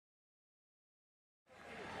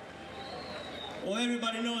Well,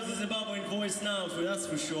 everybody knows the Zimbabwean voice now, so that's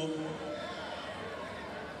for sure.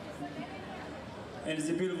 And it's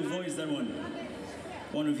a beautiful voice, that one.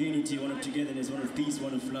 One of unity, one of togetherness, one of peace,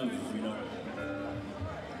 one of love, you know.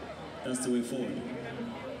 That's the way forward.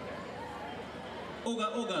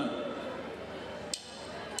 Oga, Oga.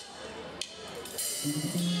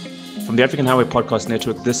 From the African Highway Podcast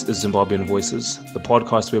Network, this is Zimbabwean Voices, the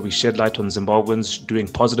podcast where we shed light on Zimbabweans doing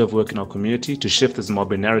positive work in our community to shift the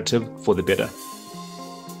Zimbabwean narrative for the better.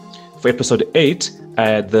 For episode 8, I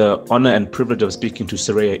had the honor and privilege of speaking to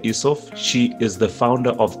Suraiya Essof. She is the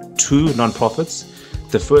founder of 2 nonprofits,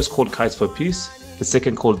 the first called Kites for Peace, the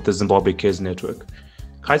second called the Zimbabwe Cares Network.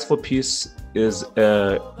 Kites for Peace is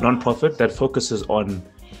a nonprofit that focuses on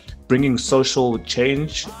bringing social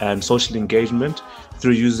change and social engagement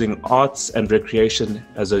through using arts and recreation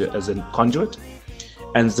as a conduit.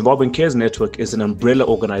 And Zimbabwean Cares Network is an umbrella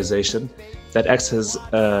organization that acts as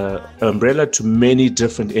an umbrella to many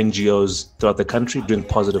different NGOs throughout the country doing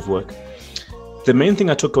positive work. The main thing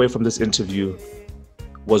I took away from this interview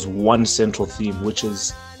was one central theme, which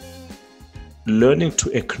is learning to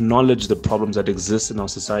acknowledge the problems that exist in our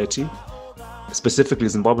society, specifically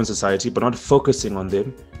Zimbabwean society, but not focusing on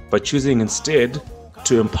them, but choosing instead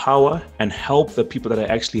to empower and help the people that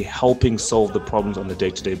are actually helping solve the problems on a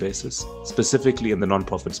day-to-day basis, specifically in the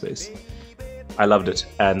non-profit space. I loved it,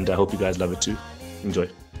 and I hope you guys love it too. Enjoy.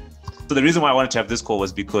 So the reason why I wanted to have this call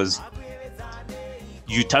was because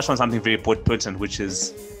you touched on something very pertinent, which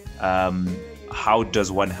is how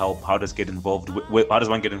does one help? How does one get involved,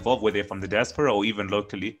 whether they're from the diaspora or even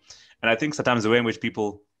locally? And I think sometimes the way in which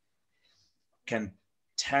people can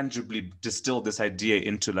tangibly distill this idea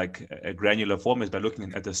into like a granular form is by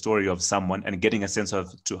looking at the story of someone and getting a sense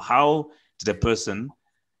of to how did a person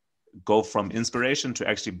go from inspiration to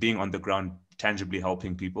actually being on the ground, tangibly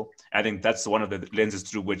helping people. I think that's one of the lenses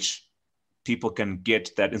through which people can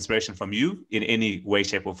get that inspiration from you in any way,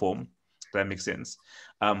 shape, or form. That makes sense.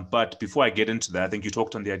 But before I get into that, I think you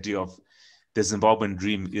talked on the idea of the Zimbabwean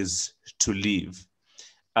dream is to leave.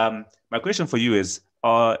 My question for you is,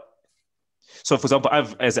 so for example,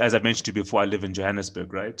 as I mentioned to you before, I live in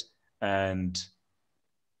Johannesburg, right? And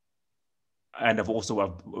I've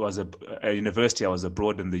also was at university, I was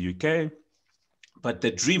abroad in the UK. But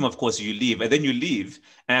the dream, of course, you leave, and then you leave.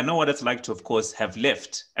 And I know what it's like to, of course, have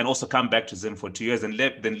left and also come back to Zim for 2 years and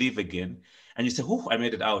then leave again. And you say, oh, I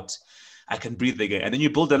made it out. I can breathe again. And then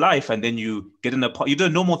you build a life, and then you get in you do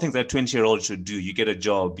normal things that a 20-year-old should do. You get a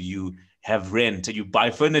job, you have rent, and you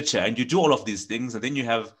buy furniture, and you do all of these things. And then you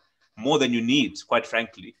have more than you need, quite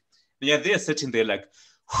frankly. And you're there sitting there like,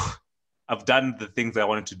 I've done the things I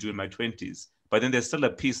wanted to do in my 20s. But then there's still a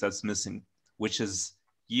piece that's missing, which is,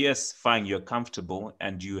 yes, fine, you're comfortable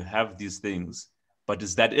and you have these things, but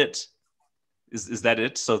is that it? Is that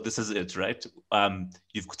it? So this is it, right?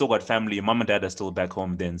 You've still got family, your mom and dad are still back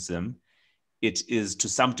home then, Sim. It is to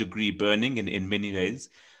some degree burning in many ways.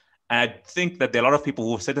 And I think that there are a lot of people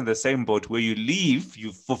who sit in the same boat where you leave,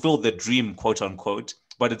 you fulfill the dream, quote unquote,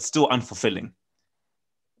 but it's still unfulfilling.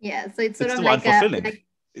 Yeah, so it's sort of like a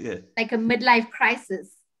midlife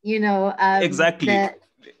crisis, you know. Exactly.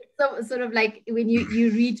 So sort of like when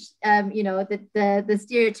you reach, you know, the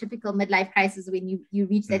stereotypical midlife crisis, when you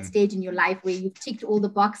reach that stage in your life where you've ticked all the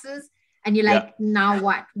boxes and you're like, now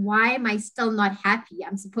what? Why am I still not happy?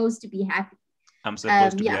 I'm supposed to be happy. I'm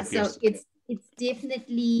supposed to be happy. So it's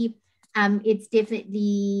definitely it's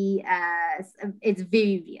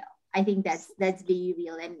very real. I think that's very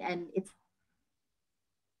real, and it's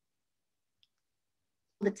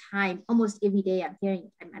the time, almost every day I'm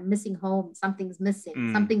hearing I'm missing home, something's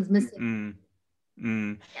missing.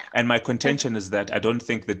 Yeah. And my contention is that I don't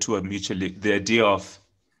think the two are mutually, the idea of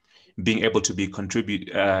being able to be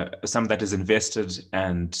some that is invested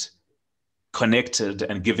and connected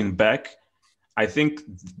and giving back. I think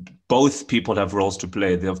both people have roles to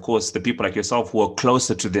play. Of course, the people like yourself who are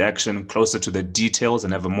closer to the action, closer to the details,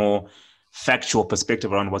 and have a more factual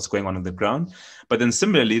perspective around what's going on the ground. But then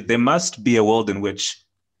similarly, there must be a world in which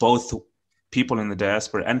both people in the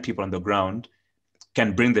diaspora and people on the ground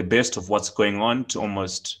can bring the best of what's going on to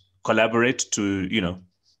almost collaborate to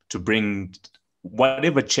bring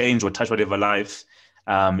whatever change or touch whatever life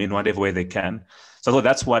in whatever way they can. So I thought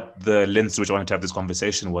that's what the lens through which I wanted to have this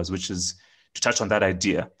conversation was, which is to touch on that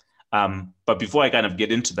idea. But before I kind of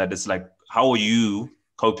get into that, it's like, how are you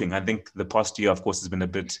coping? I think the past year, of course, has been a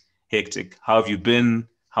bit hectic. How have you been?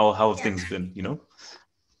 How have things been, you know?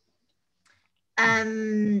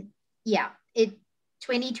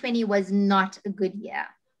 2020 was not a good year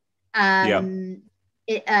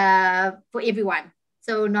for everyone.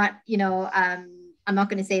 So not, I'm not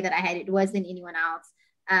going to say that I had it worse than anyone else.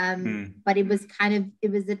 But it was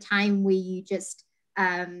a time where you just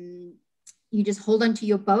hold onto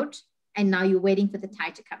your boat, and now you're waiting for the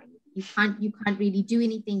tide to come in. You can't really do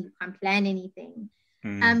anything. You can't plan anything.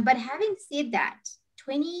 But having said that,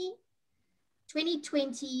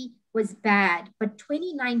 2020 was bad, but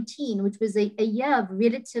 2019, which was a year of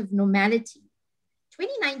relative normality,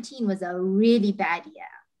 2019 was a really bad year.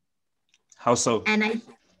 How so? And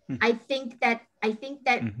I think that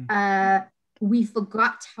we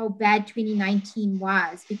forgot how bad 2019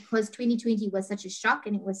 was, because 2020 was such a shock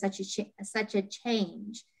and it was such a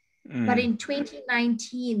change. But in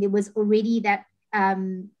 2019, there was already that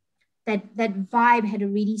vibe had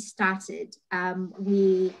already started,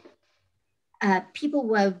 where people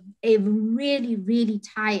were really, really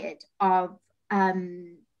tired of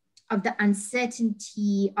the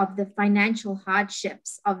uncertainty, of the financial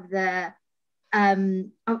hardships, of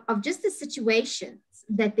just the situations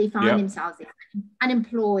that they found themselves in: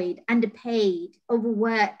 unemployed, underpaid,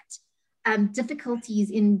 overworked,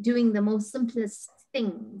 difficulties in doing the most simplest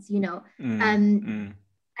things, you know.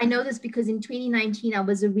 I know this because in 2019 I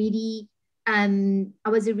was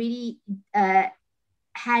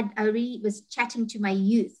chatting to my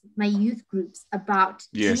youth groups about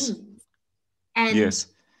dreams, and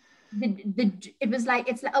it was like,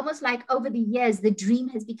 it's almost like over the years the dream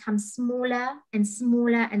has become smaller and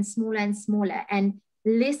smaller and smaller and smaller, and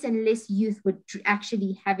less youth were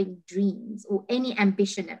actually having dreams or any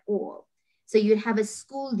ambition at all. So you'd have a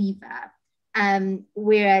school leaver,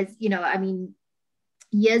 whereas, you know, I mean,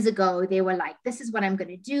 years ago they were like, this is what I'm going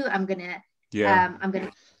to do. I'm going to get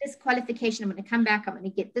this qualification. I'm going to come back. I'm going to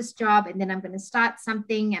get this job, and then I'm going to start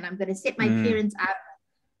something, and I'm going to set my parents up.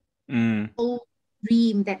 Whole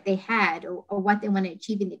dream that they had, or what they want to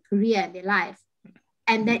achieve in their career and their life,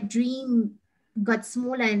 and that dream got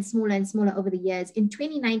smaller and smaller and smaller over the years. In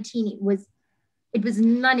 2019, it was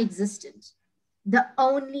non-existent. The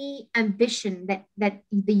only ambition that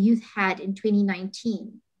the youth had in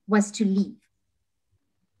 2019 was to leave.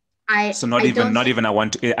 I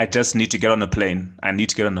just need to get on a plane. I need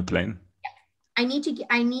to get on a plane. I need to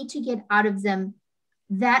get out of them.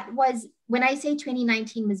 That was, when I say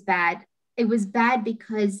 2019 was bad, it was bad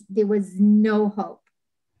because there was no hope.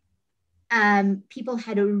 People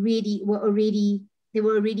were already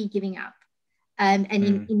giving up. And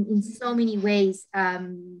in so many ways,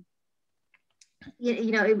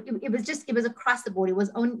 it was across the board. It was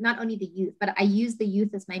not only the youth, but I use the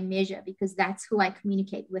youth as my measure because that's who I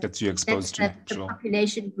communicate with. That's you exposed to. The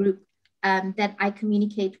population group that I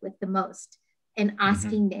communicate with the most, and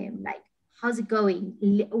asking them, like, how's it going?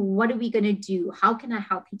 What are we going to do? How can I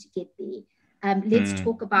help you to get there? Let's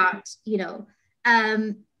talk about, you know.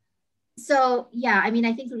 So yeah, I mean,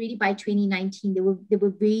 I think already by 2019 there were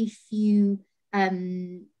very few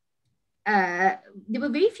dreams.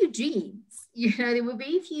 You know, there were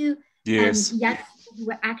very few young people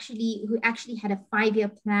who actually had a 5-year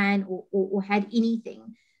plan or had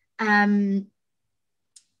anything. And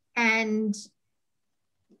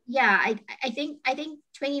yeah, I think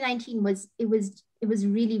 2019 wasn't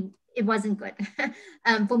good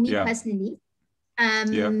for me personally.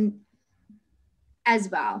 As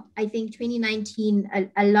well. I think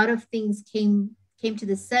 2019, a lot of things came to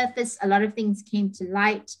the surface, a lot of things came to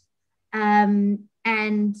light. And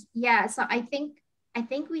yeah, so I think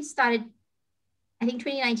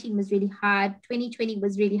 2019 was really hard. 2020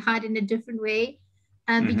 was really hard in a different way.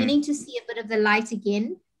 Beginning to see a bit of the light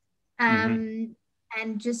again. And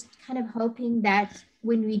just kind of hoping that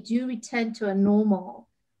when we do return to a normal,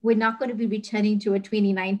 we're not going to be returning to a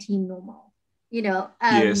 2019 normal, you know.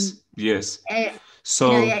 Yes.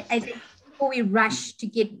 So you know, I think before we rush to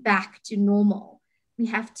get back to normal, we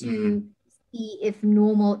have to see if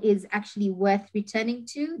normal is actually worth returning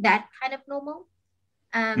to, that kind of normal.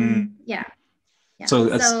 Yeah.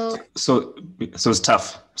 So it's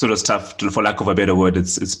tough. So it's tough, for lack of a better word.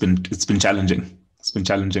 It's been challenging. It's been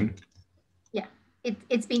challenging. Yeah,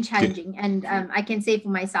 it's been challenging, and I can say for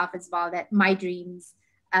myself as well that my dreams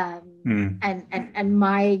and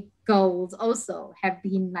my goals also have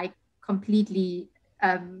been like completely,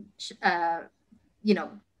 you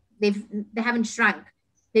know, they haven't shrunk.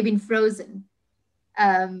 They've been frozen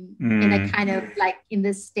in a kind of like in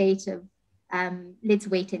this state of let's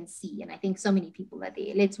wait and see. And I think so many people are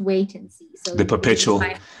there. Let's wait and see. So the perpetual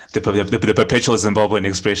Zimbabwean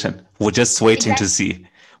expression. We're just waiting to see.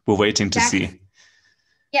 We're waiting to see.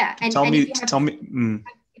 Yeah, and if you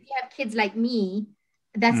have kids like me,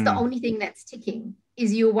 that's the only thing that's ticking,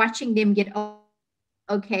 is you're watching them get,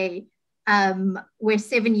 okay, we're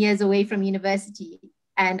 7 years away from university,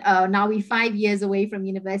 and now we're 5 years away from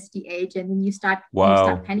university age, and then you start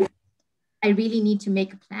panicking. I really need to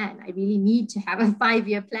make a plan. I really need to have a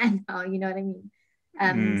 5-year plan now. You know what I mean?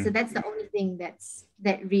 So that's the only thing that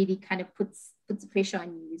really kind of puts the pressure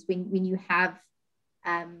on you, is when you have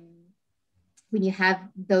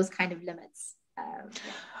those kind of limits.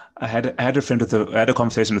 I had a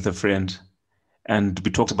conversation with a friend, and we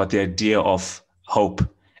talked about the idea of hope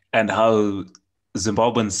and how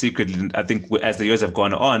Zimbabweans secretly, I think as the years have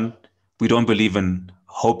gone on, we don't believe in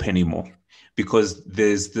hope anymore, because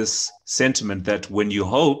there's this sentiment that when you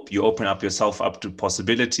hope, you open up yourself up to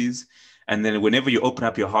possibilities. And then whenever you open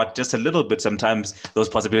up your heart just a little bit, sometimes those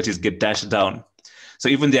possibilities get dashed down. So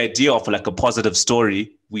even the idea of like a positive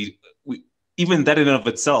story, we even that in and of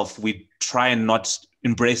itself, we try and not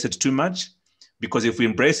embrace it too much, because if we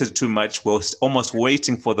embrace it too much, we're almost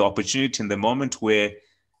waiting for the opportunity in the moment where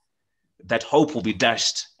that hope will be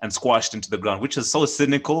dashed and squashed into the ground, which is so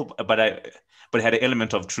cynical, but it had an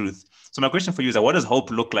element of truth. So my question for you is that what does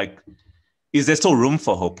hope look like? Is there still room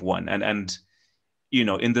for hope, one? And you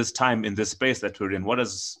know, in this time, in this space that we're in, what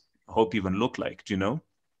does hope even look like? Do you know?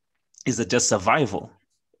 Is it just survival?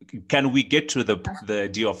 Can we get to the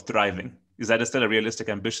idea of thriving? Is that still a realistic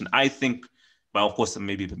ambition? I think, well, of course,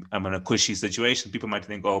 maybe I'm in a cushy situation. People might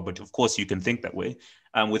think, oh, but of course you can think that way.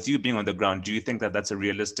 With you being on the ground, do you think that that's a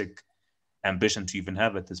realistic ambition to even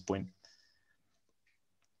have at this point?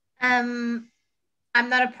 I'm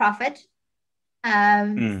not a prophet.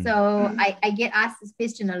 So I get asked this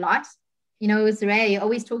question a lot. You know, Suraiya, you're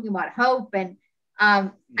always talking about hope, and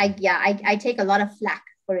I take a lot of flack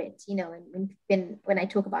for it, you know, when I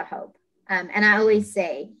talk about hope. And I always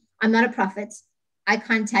say, I'm not a prophet. I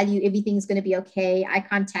can't tell you everything's going to be okay. I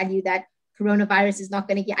can't tell you that coronavirus is not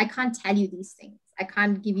going to get, I can't tell you these things. I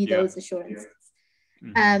can't give you those assurances.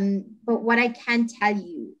 But what I can tell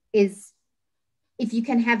you is, if you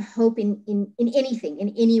can have hope in anything,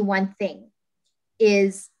 in any one thing,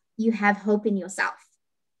 is you have hope in yourself.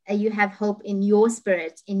 You have hope in your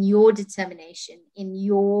spirit, in your determination, in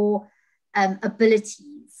your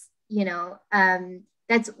abilities. You know,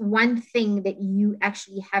 that's one thing that you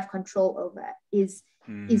actually have control over is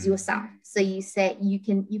yourself. So you say you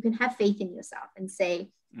can have faith in yourself and say,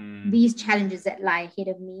 these challenges that lie ahead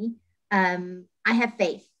of me, I have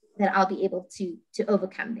faith that I'll be able to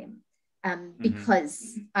overcome them,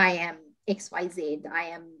 because I am XYZ.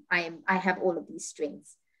 I have all of these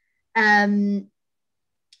strengths.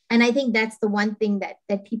 And I think that's the one thing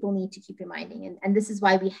that people need to keep reminding. And this is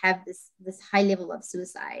why we have this high level of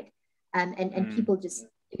suicide, and people just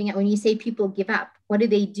giving up. When you say people give up, what do?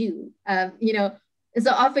 You know,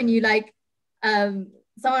 so often you like,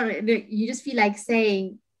 someone, you just feel like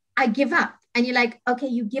saying, I give up. And you're like, okay,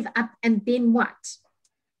 you give up, and then what?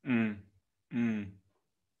 You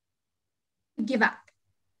give up.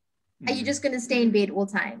 Are you just going to stay in bed all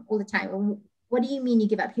the time? What do you mean you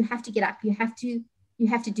give up? You have to get up. You have to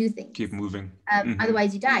do things. Keep moving.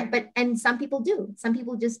 Otherwise you die. And some people do. Some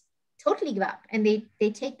people just totally give up, and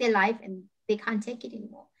they take their life and they can't take it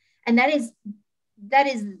anymore. And that is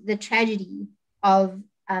the tragedy of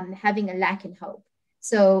having a lack in hope.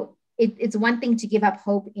 So it's one thing to give up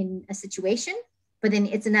hope in a situation, but then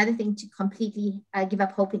it's another thing to completely give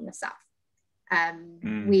up hope in yourself,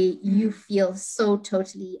 where you feel so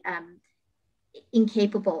totally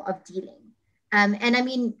incapable of dealing. And I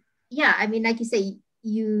mean, like you say,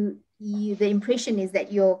 the impression is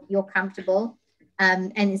that you're comfortable,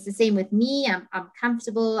 and it's the same with me. I'm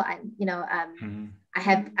comfortable. I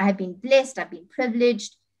have been blessed. I've been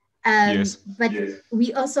privileged. But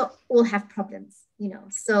we also all have problems, you know.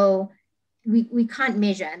 So we can't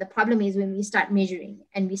measure, and the problem is when we start measuring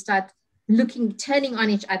and we start turning on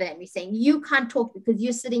each other, and we're saying, you can't talk because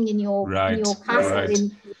you're sitting in your castle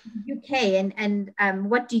in the UK, and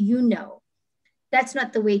what do you know? That's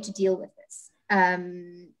not the way to deal with this.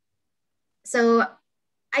 So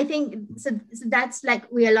I think so that's like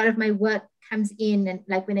where a lot of my work comes in, and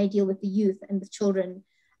like when I deal with the youth and the children,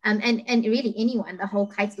 and really anyone. The whole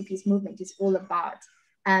Kites for Peace movement is all about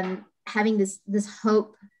having this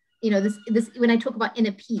hope. You know, this when I talk about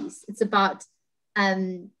inner peace, it's about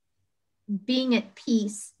being at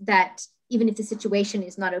peace that even if the situation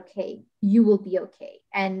is not okay, you will be okay.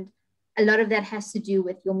 And a lot of that has to do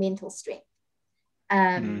with your mental strength,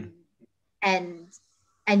 and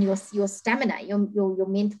your stamina, your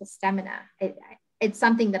mental stamina. It's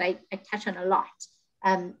something that I touch on a lot,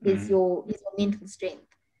 is your mental strength,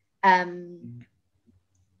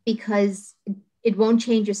 because it won't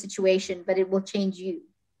change your situation, but it will change you.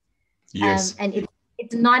 And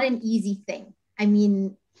it's not an easy thing. I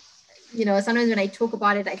mean, you know, sometimes when I talk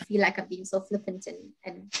about it, I feel like I'm being so flippant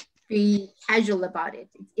and very casual about it.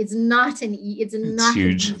 It's not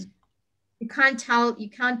huge. You can't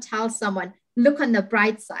tell someone, look on the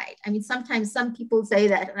bright side. I mean, sometimes some people say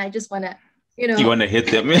that, and I just want to, You want to hit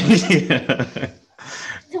them.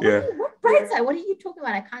 So what bright side? What are you talking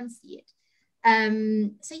about? I can't see it.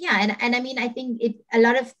 So yeah, and I mean, I think a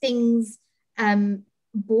lot of things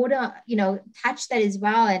border, touch that as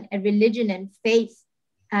well, and religion and faith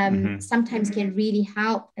sometimes can really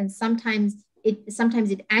help, and sometimes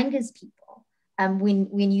it angers people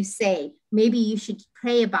when you say maybe you should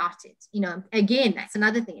pray about it. Again, that's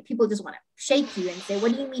another thing. People just want to shake you and say,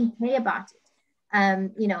 what do you mean pray about it?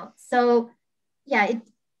 So yeah,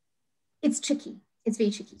 it's tricky. It's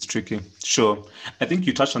very tricky. It's tricky. Sure. I think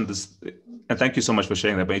you touched on this, and thank you so much for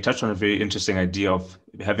sharing that, but you touched on a very interesting idea of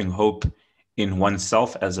having hope in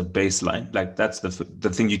oneself as a baseline. Like that's the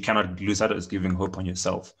thing you cannot lose out of, is giving hope on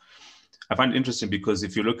yourself. I find it interesting because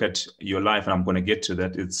if you look at your life, and I'm going to get to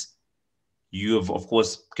that, you have, of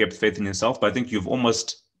course, kept faith in yourself, but I think you've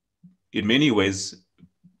almost, in many ways,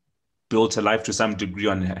 built a life to some degree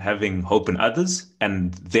on having hope in others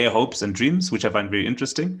and their hopes and dreams, which I find very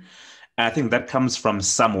interesting. And I think that comes from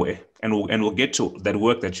somewhere, and we'll get to that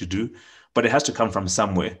work that you do, but it has to come from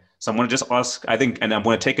somewhere. So I'm going to just ask, I think, and I'm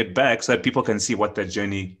going to take it back so that people can see what that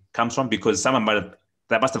journey comes from, because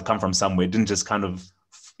that must have come from somewhere. It didn't just kind of,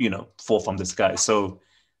 fall from the sky. So,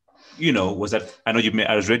 was that, I know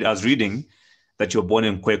I was reading that you were born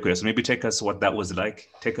in Kwekwe. So maybe take us what that was like.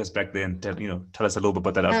 Take us back there and tell us a little bit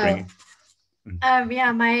about that upbringing.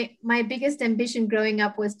 Yeah, my biggest ambition growing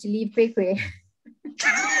up was to leave Kwekwe.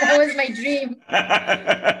 That was my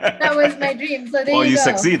dream. So there you go.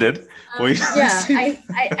 Succeeded.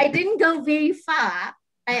 I didn't go very far.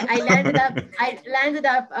 I landed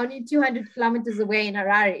up only 200 kilometers away in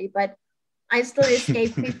Harare, but I still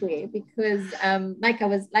escaped Kwekwe because like I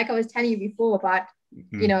was telling you before about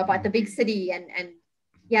about the big city and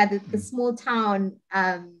the small town.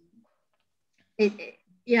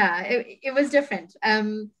 It was different.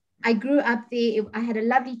 I grew up there. I had a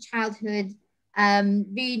lovely childhood.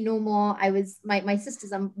 Very normal. My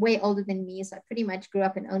sisters are way older than me, so I pretty much grew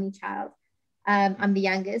up an only child. I'm the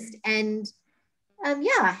youngest, and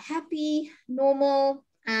happy, normal.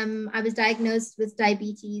 I was diagnosed with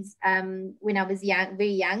diabetes when I was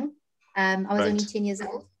very young. I was only 10 years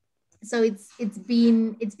old, so it's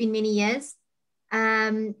been many years.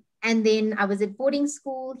 And then I was at boarding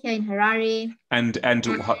school here in Harare. And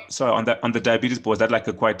so on the diabetes, was that like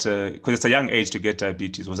because it's a young age to get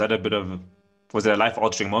diabetes? Was it a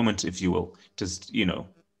life-altering moment, if you will? Just,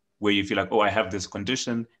 where you feel like, oh, I have this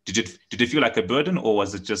condition. Did it feel like a burden, or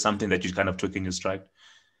was it just something that you kind of took in your stride?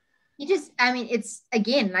 It's,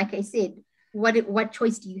 again, like I said, what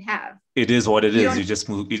choice do you have? It is what it is. You just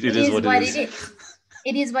move. It is what it is.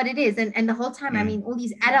 It is what it is. And the whole time, all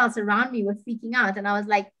these adults around me were freaking out. And I was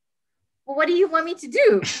like, well, what do you want me to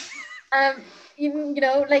do?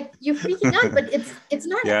 Like, you're freaking out, but it's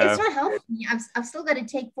not helping me. I've still got to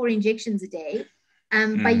take 4 injections a day.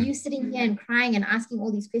 By you sitting here and crying and asking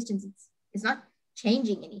all these questions, it's not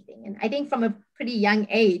changing anything. And I think from a pretty young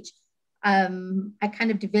age, I kind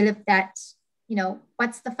of developed that,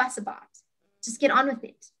 what's the fuss about? Just get on with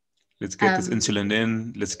it. Let's get this insulin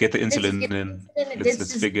in. Let's get the insulin in.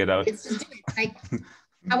 Let's figure it out. Let's just do it. Like,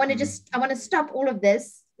 I want to stop all of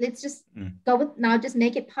this. Let's just go with now, just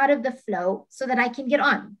make it part of the flow so that I can get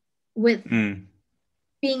on with being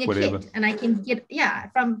a kid. And I can get,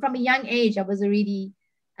 from a young age, I was already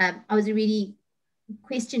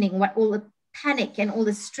questioning what all the panic and all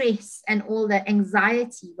the stress and all the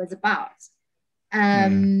anxiety was about.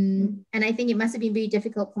 And I think it must have been very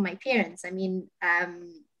difficult for my parents.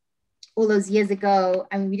 All those years ago,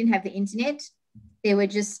 we didn't have the internet. They were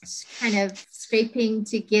just kind of scraping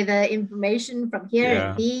together information from here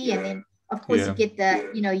and there. And then, of course, you get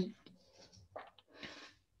the,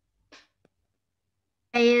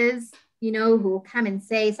 players, who will come and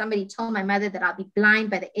say, somebody told my mother that I'll be blind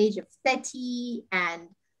by the age of 30. And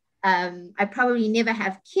I probably never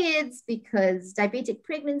have kids because diabetic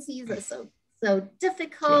pregnancies are so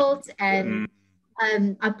difficult. And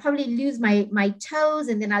I'll probably lose my toes,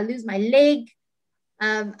 and then I'll lose my leg.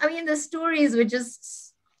 The stories were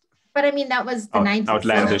just, but that was the 90s.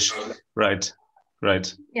 Outlandish. So. Right.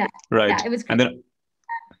 Yeah. Right. Yeah, it was crazy. And then,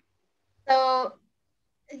 so,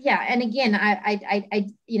 yeah. And again,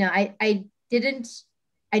 I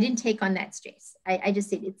didn't take on that stress. I just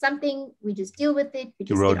said, it's something, we just deal with it. We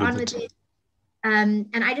just get on with it. And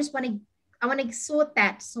I want to sort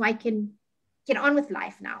that so I can get on with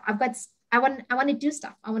life now. I want to do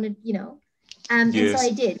stuff. I want to, and so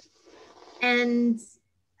I did. And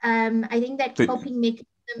I think that coping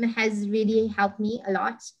mechanism has really helped me a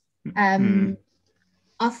lot.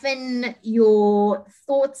 often your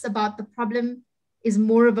thoughts about the problem is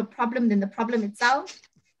more of a problem than the problem itself.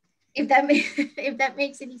 If that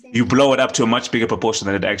makes any sense. You blow it up to a much bigger proportion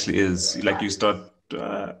than it actually is. Like you start.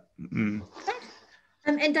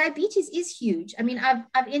 And diabetes is huge. I mean,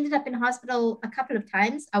 I've ended up in hospital a couple of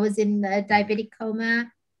times. I was in a diabetic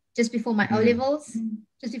coma just before my O-levels,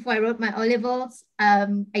 just before I wrote my O-levels.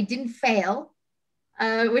 I didn't fail,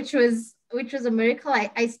 which was a miracle.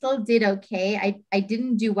 I still did okay. I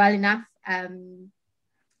didn't do well enough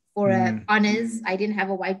for honors. I didn't have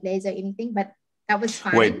a white blaze or anything, but that was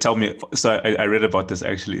fine. Wait, tell me. So I read about this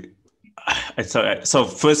actually. So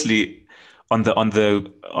firstly, on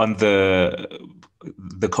the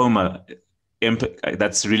coma,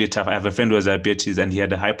 that's really tough. I have a friend who has diabetes and he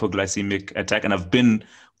had a hypoglycemic attack, and I've been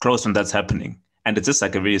close when that's happening, and it's just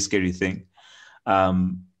like a very scary thing.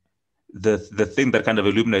 The thing that kind of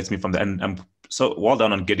illuminates me from that, and I'm so well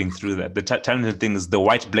done on getting through that. The talented thing is the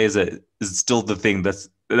white blazer is still the thing that's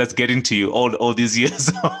getting to you all these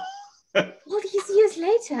years. All these years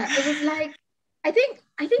later, it was like I think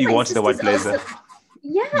you watched the white blazer. Also,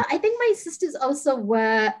 yeah, I think my sisters also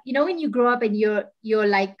were, when you grow up and you're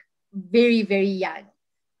like very, very young,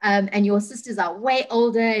 and your sisters are way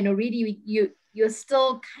older, and already you're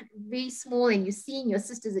still kind of very small, and you're seeing your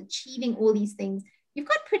sisters achieving all these things. You've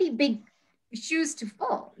got pretty big shoes to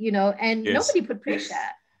fill, and yes. Nobody put pressure.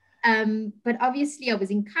 But obviously I was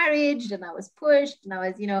encouraged and I was pushed, and I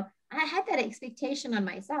was, I had that expectation on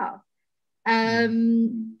myself.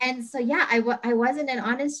 And so, yeah, I wasn't an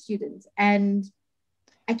honor student, and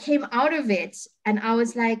I came out of it and I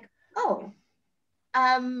was like, oh,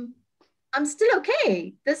 I'm still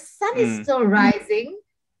okay. The sun is still rising.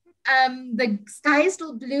 The sky is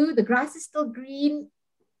still blue. The grass is still green.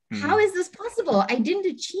 How is this possible? I didn't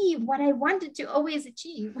achieve what I wanted to always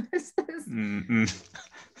achieve. And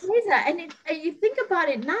you think about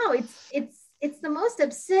it now, it's the most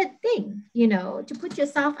absurd thing, to put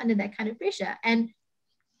yourself under that kind of pressure. And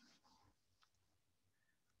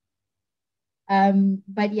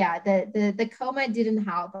but yeah, the coma didn't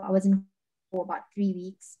help. I was in for about 3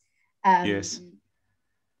 weeks. Yes.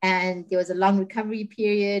 And there was a long recovery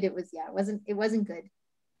period. It wasn't good.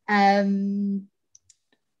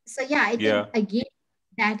 So yeah, I think again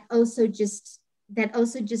that also just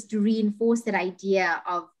reinforced that idea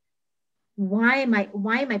of why am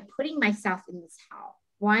I putting myself in this hell?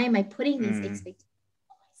 Why am I putting these expectations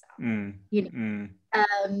on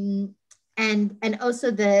myself? And also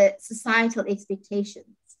the societal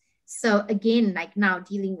expectations. So again, like now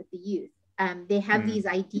dealing with the youth, they have these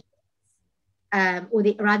ideas, or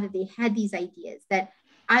they had these ideas that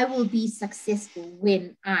I will be successful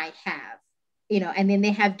when I have, and then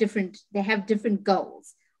they have different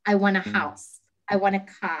goals. I want a house, I want a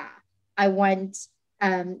car, I want,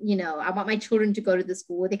 I want my children to go to the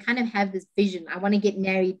school. They kind of have this vision. I want to get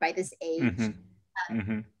married by this age,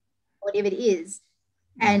 whatever it is.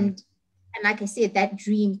 And like I said, that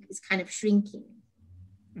dream is kind of shrinking.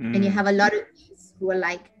 And you have a lot of youth who are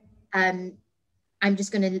like, I'm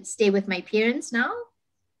just going to stay with my parents now.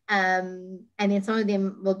 And then some of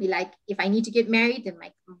them will be like, if I need to get married, then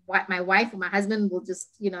my wife or my husband will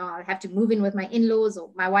just, I'll have to move in with my in-laws, or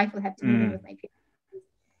my wife will have to move in with my parents.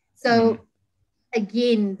 So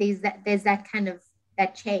again, there's that kind of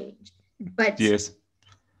that change. But yes,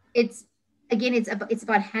 it's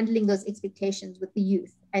about handling those expectations with the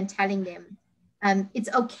youth and telling them it's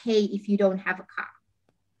okay if you don't have a car,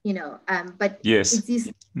 but yes, it's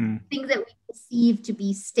these things that we perceive to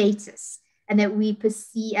be status, and that we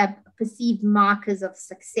perceived markers of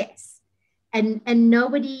success. And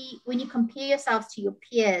nobody, when you compare yourself to your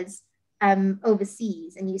peers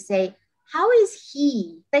overseas, and you say, how is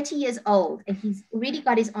he 30 years old and he's already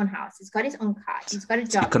got his own house, he's got his own car, he's got a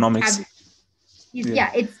job, economics. It's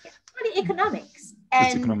really economics.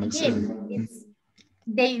 And economics, again,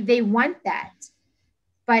 they want that,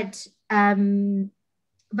 but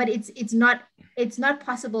it's not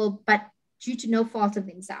possible, but due to no fault of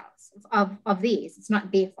themselves, of theirs. It's not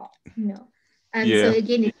their fault, So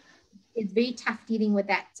again, it's very tough dealing with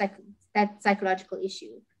that psychological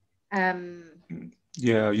issue.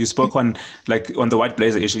 You spoke on the white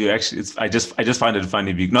blazer issue. I just find it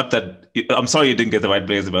funny. Not that I'm sorry you didn't get the white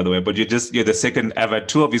blazer, by the way, but you're the second ever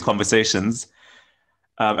two of these conversations.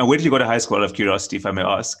 And where did you go to high school, out of curiosity, if I may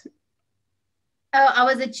ask? Oh, I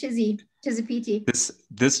was at Chisipiti.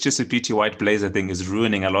 This Chisipiti white blazer thing is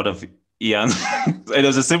ruining a lot of young. And it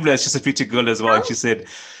was a similar Chisipiti girl as well. And she said,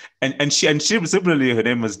 and she similarly, her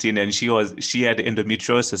name was Tina, and she had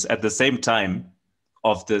endometriosis at the same time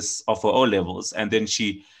of her O levels, and then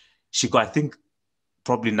she got, I think,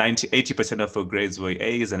 probably 80% of her grades were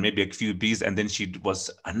A's and maybe a few B's. And then she was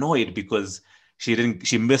annoyed because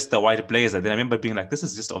she missed the white blazer. Then I remember being like, this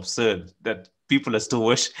is just absurd that people are still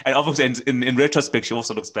and obviously in retrospect, she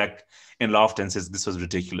also looks back in laughter and says, this was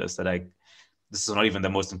ridiculous, that this is not even the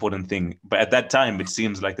most important thing. But at that time, it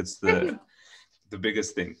seems like it's the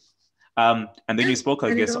biggest thing. And then you spoke,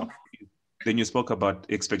 I guess, then you spoke about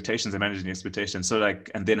expectations and managing expectations. So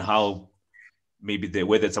and then how maybe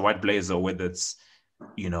whether it's a white blazer or whether it's,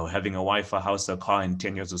 having a wife, a house, a car in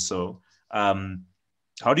 10 years or so.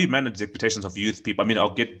 How do you manage the expectations of youth people? I mean,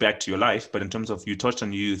 I'll get back to your life, but in terms of, you touched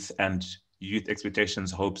on youth and youth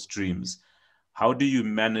expectations, hopes, dreams. How do you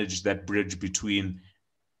manage that bridge between,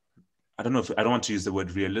 I don't want to use the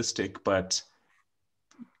word realistic, but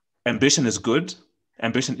ambition is good.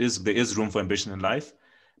 There is room for ambition in life,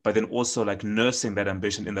 but then also nursing that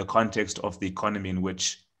ambition in the context of the economy in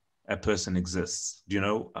which a person exists.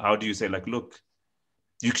 How do you say look,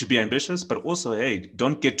 you should be ambitious, but also, hey,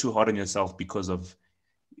 don't get too hard on yourself because of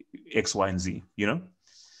X, Y, and Z,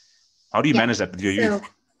 How do you manage that with your youth?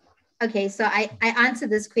 Okay, so I answer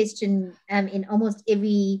this question in almost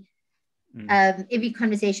every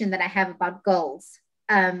conversation that I have about goals,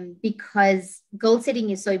 because goal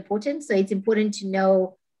setting is so important. So it's important to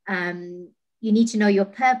know, you need to know your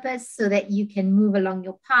purpose so that you can move along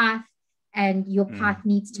your path, and your path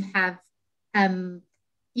needs to have,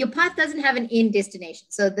 your path doesn't have an end destination.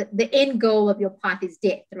 So the end goal of your path is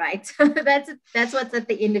death, right? that's what's at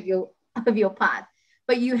the end of your path.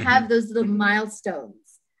 But you have those little milestones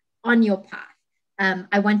on your path.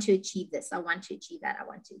 I want to achieve this. I want to achieve that. I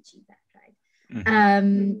want to achieve that, right?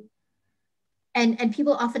 And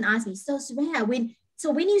people often ask me, so Suraiya, when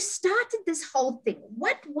you started this whole thing,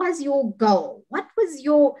 what was your goal? What was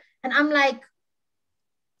and I'm like,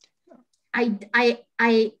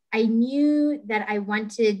 I knew that I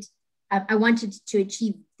wanted to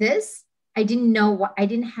achieve this. I didn't know I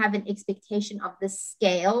didn't have an expectation of the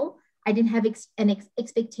scale. I didn't have an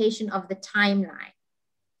expectation of the timeline.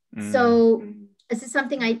 So this is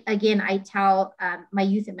something I tell my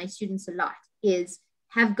youth and my students a lot, is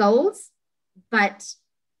have goals, but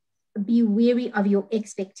be wary of your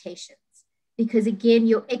expectations, because again,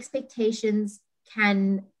 your expectations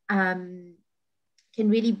can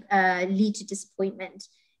really lead to disappointment,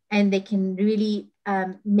 and they can really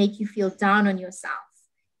make you feel down on yourself.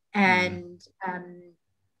 And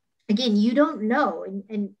again, you don't know,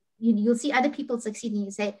 and you'll see other people succeeding.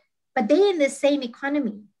 You say, but they're in the same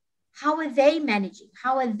economy. How are they managing?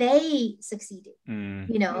 How are they succeeding?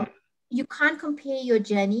 You can't compare your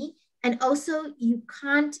journey, and also you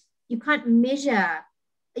can't measure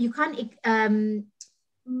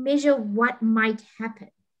what might happen.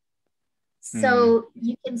 So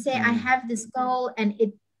you can say, I have this goal, and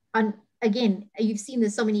again, you've seen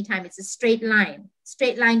this so many times. It's a straight line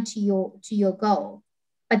to your goal,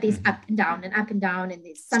 but there's up and down and up and down, and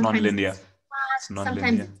there's sometimes it's non-linear.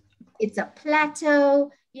 Sometimes it's a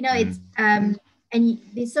plateau. It's and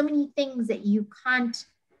there's so many things that you can't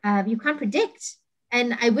predict.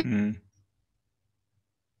 And I would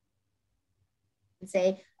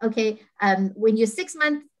say, okay, when you're 6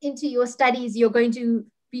 months into your studies, you're going to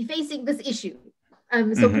be facing this issue.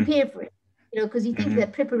 So prepare for it, because you think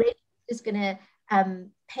that preparation is just going to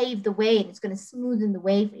pave the way, and it's going to smoothen the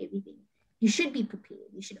way for everything. You should be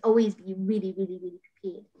prepared. You should always be really, really, really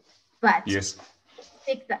prepared. But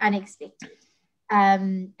expect the unexpected,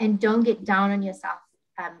 and don't get down on yourself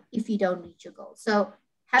if you don't reach your goal. So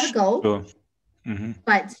have a goal,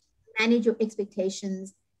 but manage your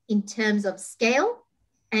expectations in terms of scale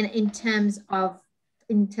and in terms of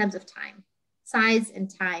time. Size and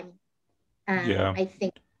time, I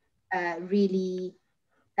think, really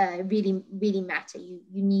matter. You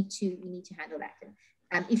need to handle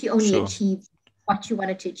that. If you only achieve what you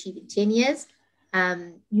wanted to achieve in 10 years,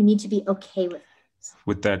 you need to be okay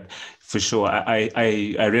with that. For sure.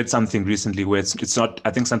 I read something recently where it's not.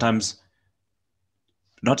 I think sometimes,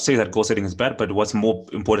 not to say that goal setting is bad, but what's more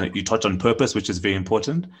important, you touch on purpose, which is very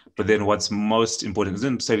important. But then what's most important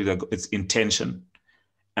isn't necessarily that it's intention.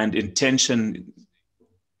 And intention,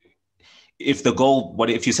 if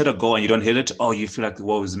you set a goal and you don't hit it, you feel like,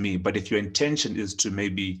 woe is me. But if your intention is to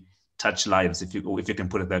maybe touch lives, if you can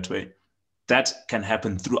put it that way, that can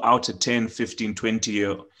happen throughout a 10, 15, 20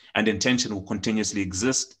 year, and intention will continuously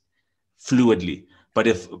exist fluidly.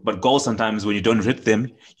 But goals, sometimes when you don't hit them,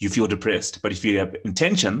 you feel depressed. But if you have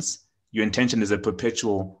intentions, your intention is a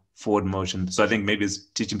perpetual forward motion. So I think maybe it's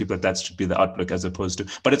teaching people that should be the outlook, as opposed to,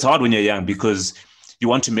 but it's hard when you're young, because you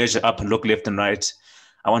want to measure up and look left and right.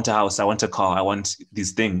 I want a house, I want a car, I want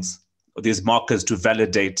these things, these markers to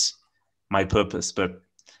validate my purpose. But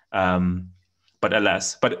But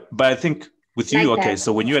alas, but I think with you, Like okay. that.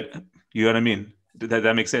 So when you know what I mean?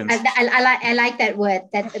 That makes sense. I like that word.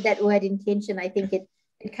 That word intention. I think it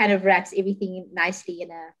kind of wraps everything nicely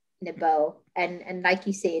in a bow. And like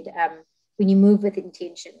you said, when you move with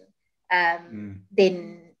intention,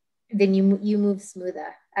 then you move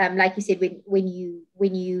smoother. Like you said, when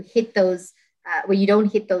you hit those when you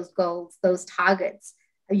don't hit those goals, those targets,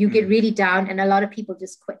 you get really down, and a lot of people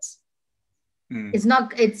just quit.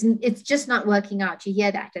 It's just not working out. You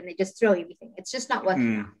hear that and they just throw everything. It's just not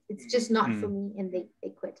working out. It's just not for me, and they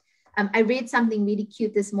quit. I read something really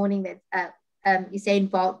cute this morning that Usain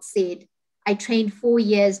Bolt said, I trained 4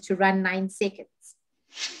 years to run 9 seconds.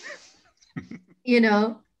 You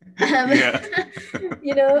know?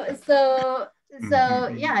 So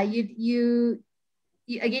yeah, you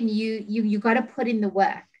again, you got to put in the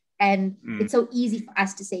work, and it's so easy for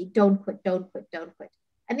us to say, don't quit.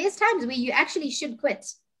 And there's times where you actually should quit.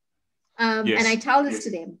 And I tell this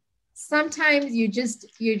to them. Sometimes you're just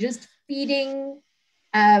feeding,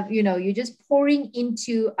 you're just pouring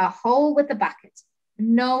into a hole with a bucket.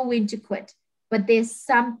 Know when to quit. But there's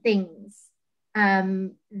some things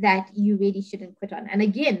that you really shouldn't quit on. And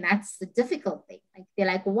again, that's the difficult thing. Like, they're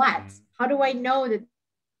like, what? How do I know that?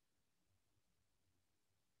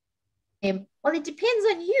 Well, it depends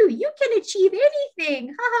on you. You can achieve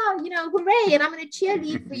anything. Hooray. And I'm going to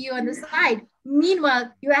cheerlead for you on the side.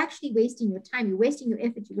 Meanwhile, you're actually wasting your time. You're wasting your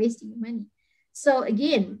effort. You're wasting your money. So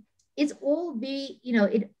again, it's all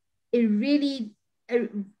it really,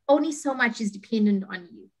 only so much is dependent on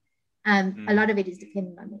you. A lot of it is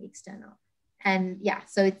dependent on the external. And yeah,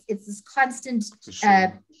 so it's this constant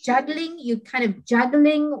juggling. You're kind of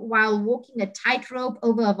juggling while walking a tightrope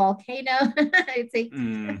over a volcano. It's like,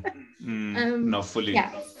 no, fully.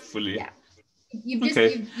 Yeah. You've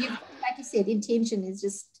like you said, intention is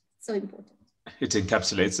just so important. It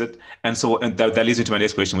encapsulates it. And that leads me to my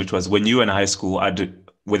next question, which was, when you were in high school,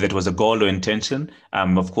 whether it was a goal or intention,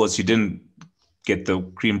 of course, you didn't get the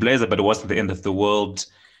cream blazer, but it wasn't the end of the world.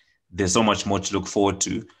 There's so much more to look forward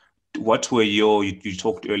to. What were you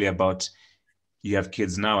talked earlier about, you have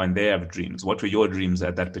kids now and they have dreams. What were your dreams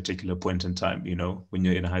at that particular point in time, when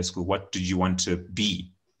you're in high school? What did you want to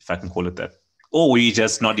be, if I can call it that? Or were you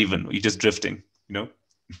just you're just drifting, No,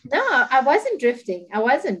 I wasn't drifting. I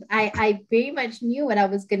wasn't. I very much knew what I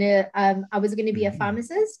was gonna be a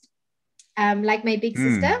pharmacist, like my big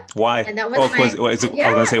sister. Why? And that was I was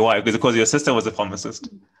gonna say why. Because your sister was a pharmacist.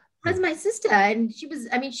 Because my sister, and she was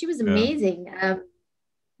amazing.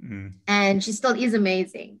 And she still is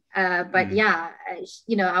amazing. But yeah,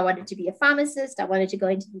 I wanted to be a pharmacist. I wanted to go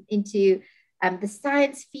into the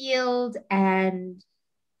science field, and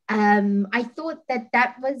I thought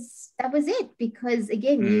that was it, because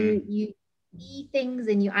again, you see things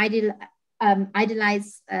and you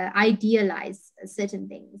idealize certain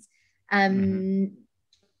things. And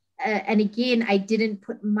again, I didn't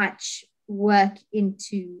put much work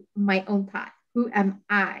into my own path. Who am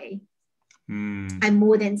I? I'm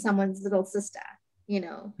more than someone's little sister,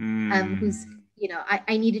 who's,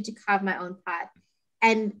 I needed to carve my own path.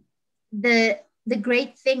 And the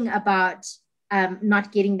great thing about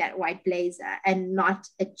not getting that white blazer and not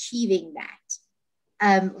achieving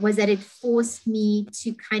that was that it forced me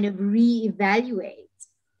to kind of reevaluate.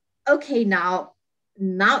 Okay, now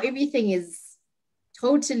everything is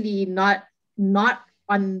totally not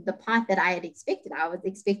on the path that I had expected. I was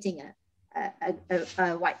expecting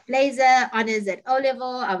a white blazer, honors at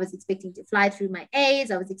O-level. I was expecting to fly through my A's.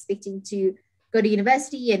 I was expecting to go to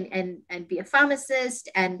university and be a pharmacist.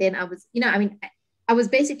 And then I was, I was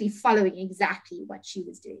basically following exactly what she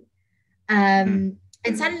was doing. And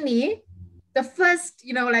suddenly the first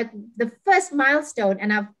milestone,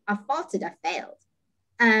 and I faltered, I failed.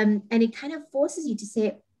 And it kind of forces you to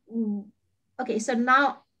say, okay, so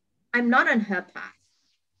now I'm not on her path.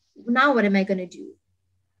 Now what am I going to do?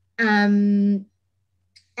 And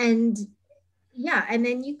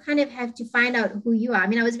then you kind of have to find out who you are. I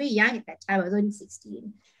mean, I was very young at that time. I was only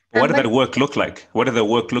 16. What did that work look like? What did the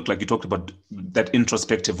work look like? You talked about that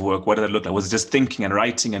introspective work. What did that look like? Was it just thinking and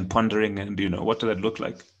writing and pondering? And, what did that look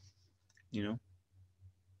like? A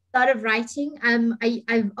lot of writing.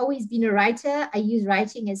 I've always been a writer. I use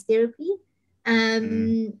writing as therapy.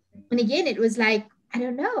 And again, it was like, I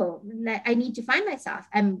don't know, like, I need to find myself.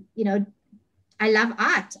 I love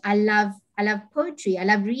art. I love poetry. I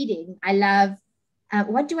love reading. I love,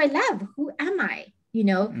 what do I love? Who am I?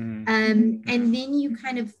 And then you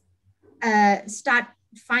kind of start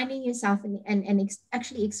finding yourself and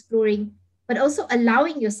actually exploring, but also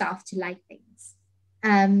allowing yourself to like things,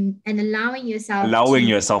 and allowing yourself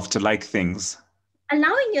to like things,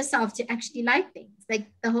 allowing yourself to actually like things. Like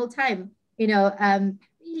the whole time,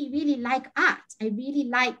 really, really like art. I really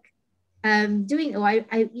like doing, or I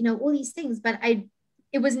all these things, but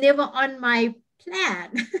it was never on my plan.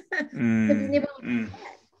 It was never on my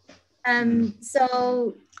plan.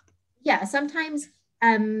 So yeah, sometimes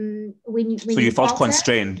when So you you felt falter,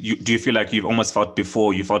 constrained. Do you feel like you've almost felt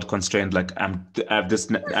before you felt constrained, like I have this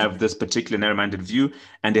particular narrow-minded view,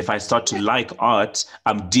 and if I start to like art,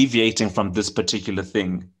 I'm deviating from this particular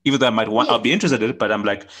thing. Even though I'll be interested in it, but I'm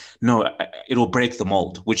like, no, it'll break the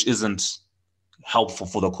mold, which isn't helpful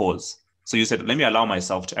for the cause. So you said, let me allow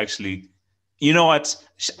myself to actually, you know what,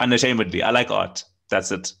 unashamedly, I like art.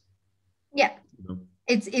 That's it. Yeah.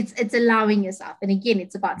 It's allowing yourself. And again,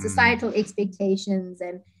 it's about societal expectations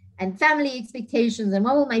and family expectations. And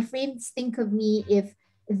what will my friends think of me if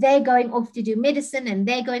they're going off to do medicine and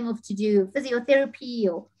they're going off to do physiotherapy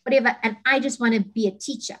or whatever, and I just want to be a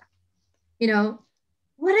teacher?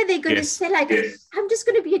 What are they going to say? Like, I'm just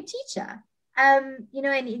going to be a teacher. And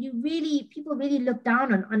people really look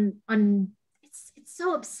down on it's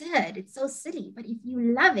so absurd. It's so silly. But if you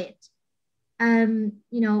love it,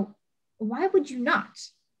 why would you not?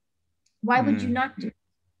 Why would you not do it?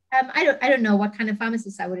 I don't know what kind of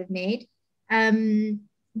pharmacist I would have made.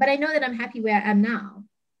 But I know that I'm happy where I am now.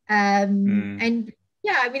 And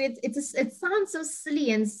yeah, I mean, it sounds so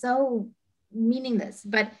silly and so meaningless,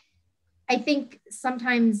 but I think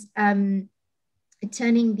sometimes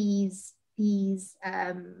turning these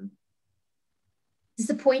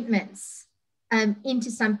disappointments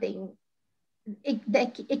into something,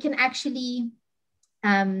 it can actually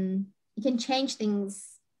it can change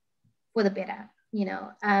things for the better.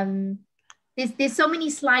 There's so many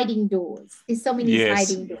sliding doors.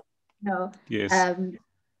 Sliding doors. Yes.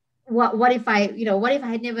 What if I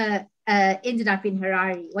had never ended up in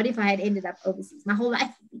Harare? What if I had ended up overseas? My whole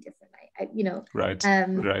life would be different. Right.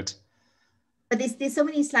 Right. But there's so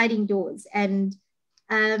many sliding doors, and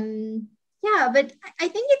but I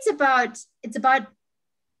think it's about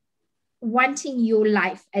wanting your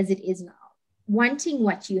life as it is now, wanting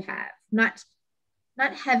what you have, not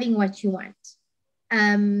having what you want.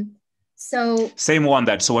 So same on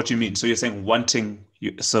that. So what you mean? So you're saying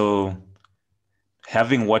so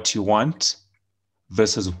having what you want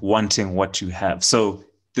versus wanting what you have. So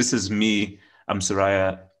this is me. I'm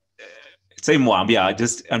Suraiya. Same one. Yeah,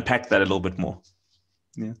 just unpack that a little bit more.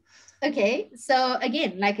 Yeah. Okay. So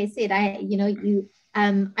again, like I said, I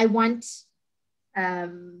want,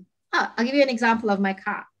 I'll give you an example of my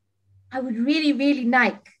car. I would really, really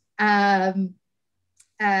like a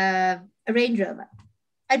Range Rover.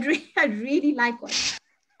 I'd really like one.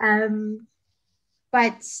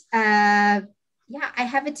 But I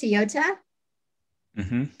have a Toyota,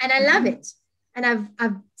 and I love it. And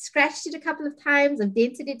I've scratched it a couple of times. I've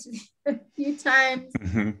dented it a few times.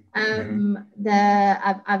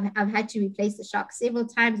 I've had to replace the shocks several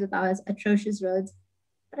times with our atrocious roads.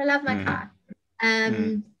 But I love my car.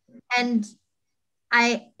 And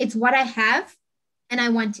it's what I have, and I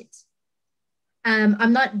want it.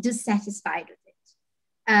 I'm not dissatisfied with it.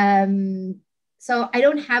 So I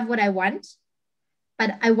don't have what I want,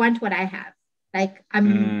 but I want what I have. Like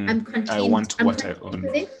I'm content. I want what I own.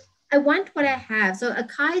 I want what I have. So a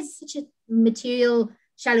car is such a material,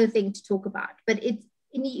 shallow thing to talk about. But if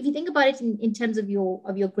you think about it in terms of your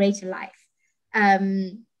greater life,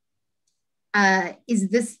 is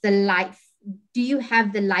this the life? Do you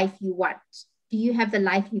have the life you want? Do you have the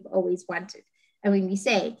life you've always wanted? And when we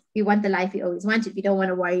say we want the life we always wanted, we don't want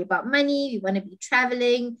to worry about money. We want to be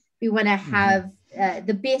traveling. We want to have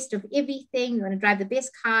the best of everything. We want to drive the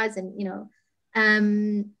best cars, and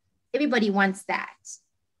everybody wants that,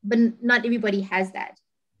 but not everybody has that.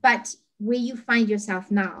 But where you find yourself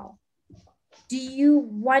now, do you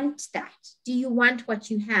want that? Do you want what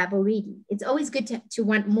you have already? It's always good to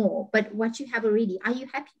want more, but what you have already, are you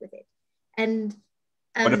happy with it? And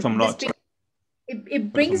what if I'm not?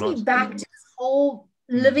 It brings me back to this whole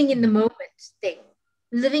living in the moment thing,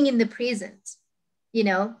 living in the present. Do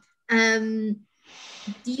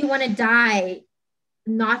you want to die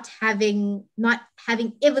not having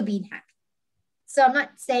ever been happy? So I'm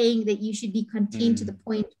not saying that you should be content to the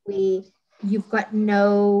point where you've got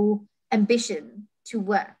no ambition to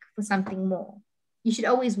work for something more. You should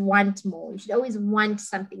always want more. You should always want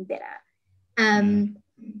something better.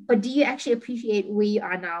 But do you actually appreciate where you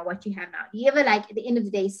are now, what you have now? Do you ever, like, at the end of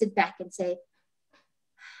the day, sit back and say,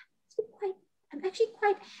 I'm actually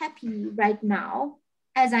quite happy right now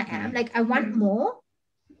as I am. Like, I want more,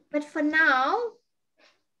 but for now,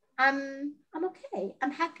 I'm okay.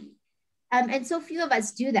 I'm happy. And so few of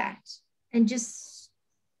us do that and just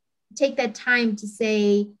take that time to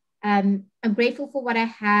say, I'm grateful for what I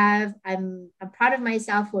have. I'm proud of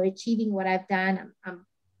myself for achieving what I've done. I'm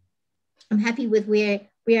happy with where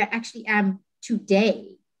I actually am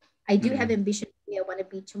today. I do have ambition for where I want to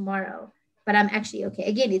be tomorrow, but I'm actually okay.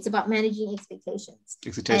 Again, it's about managing expectations.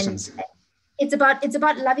 And it's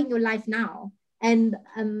about loving your life now. And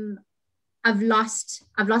I've lost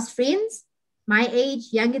friends my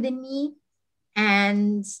age, younger than me,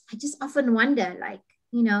 and I just often wonder, like,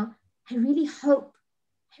 I really hope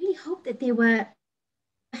that they were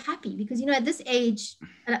happy, because at this age,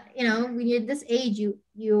 when you're at this age,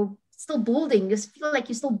 you're still building. You feel like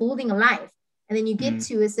you're still building a life, and then you get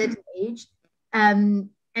to a certain age, and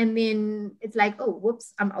then it's like, oh,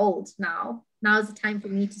 whoops, I'm old now. Now's the time for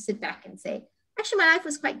me to sit back and say, actually, my life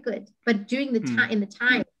was quite good, but during the time, in the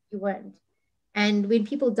time, you weren't. And when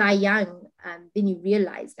people die young, then you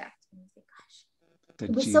realize that. And you think, gosh, they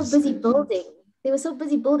were so busy building. They were so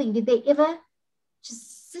busy building. Did they ever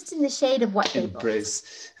just sit in the shade of what they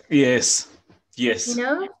embrace? Yes. Yeah.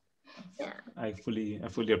 I fully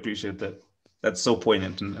appreciate that. That's so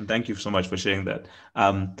poignant, and thank you so much for sharing that.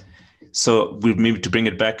 So we maybe to bring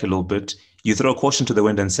it back a little bit, you throw a caution to the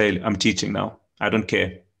wind and say, I'm teaching now. I don't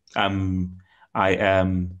care. I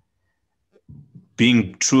am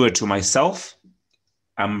being truer to myself.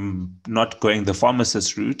 I'm not going the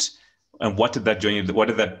pharmacist route. And what did that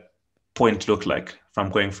point look like from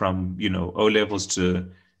going from, O levels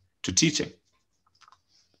to teaching?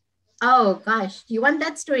 Oh gosh, do you want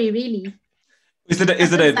that story really? Is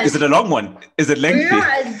it a long one? Is it lengthy?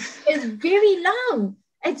 Yeah, it's very long.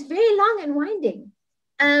 It's very long and winding.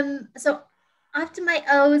 So after my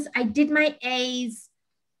O's, I did my A's.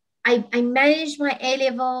 I managed my A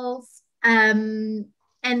levels. And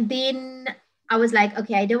then I was like,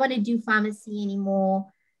 okay, I don't want to do pharmacy anymore.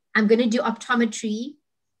 I'm going to do optometry.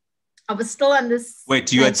 I was still on this.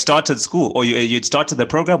 Wait, you had started school, or you had started the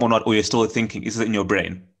program or not, or you're still thinking? Is it in your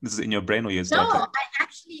brain? This is in your brain, or you started? No,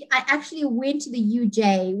 I actually went to the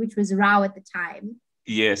UJ, which was RAW at the time.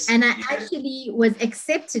 Yes. And I actually was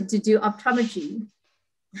accepted to do optometry.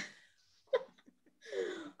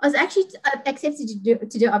 I was actually accepted to do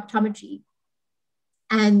optometry.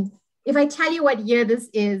 And if I tell you what year this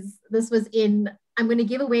was in, I'm going to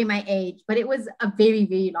give away my age, but it was a very,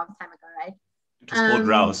 very long time ago, right? It was called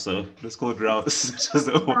Rouse, so let's call it Rouse. It was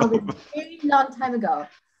a very long time ago.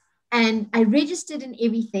 And I registered and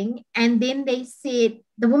everything. And then they said,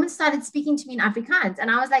 the woman started speaking to me in Afrikaans. And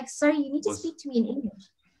I was like, sorry, you need to speak to me in English.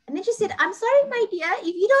 And then she said, I'm sorry, my dear,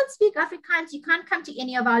 if you don't speak Afrikaans, you can't come to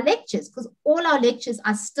any of our lectures, because all our lectures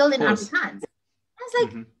are still in Afrikaans. I was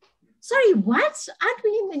like, sorry, what? Aren't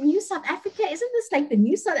we in the new South Africa? Isn't this like the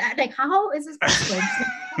new South Africa? Like, how is this possible?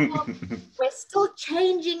 We're still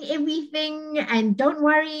changing everything. And don't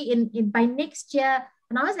worry, by next year.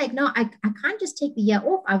 And I was like, no, I can't just take the year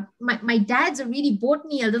off. My dad's already bought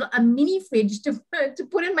me a mini fridge to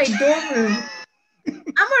put in my dorm room.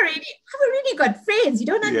 I've already got friends. You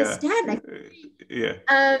don't understand. Yeah.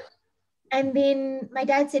 And then my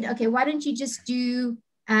dad said, okay, why don't you just do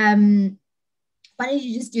the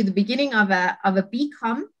beginning of a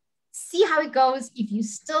BCom, see how it goes. If you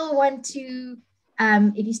still want to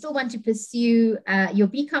pursue your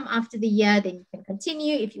BCom after the year, then you can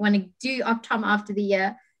continue. If you want to do Optom after the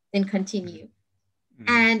year, then continue.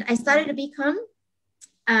 And I started a BCom.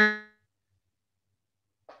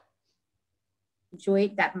 Enjoy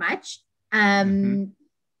it that much. And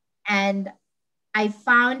I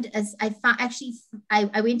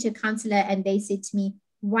went to a counselor, and they said to me,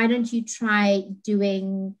 why don't you try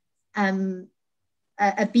doing a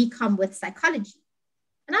BCom with psychology?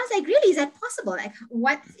 And I was like, really, is that possible? Like,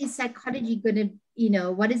 what is psychology going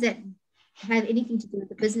to, what does that have anything to do with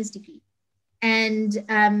the business degree? And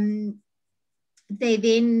I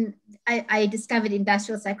discovered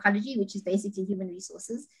industrial psychology, which is basically human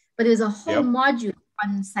resources, but there was a whole module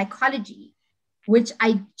on psychology, which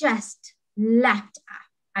I just lapped up.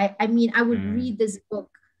 I mean, I would read this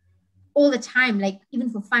book all the time, like even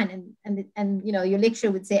for fun. And your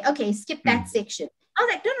lecturer would say, okay, skip that section. I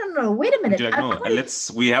was like, no, wait a minute.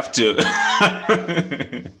 We have to.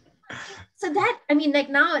 So that, I mean, like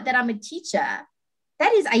now that I'm a teacher,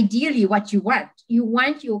 that is ideally what you want. You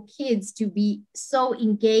want your kids to be so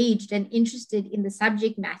engaged and interested in the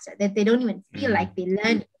subject matter that they don't even feel like they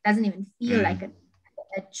learned. It doesn't even feel like a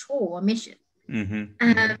chore or mission.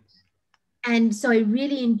 And so I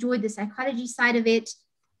really enjoyed the psychology side of it.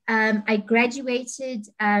 I graduated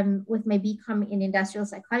with my BCom in industrial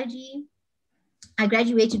psychology. I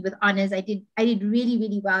graduated with honors. I did really,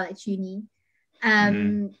 really well at uni.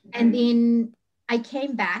 And then I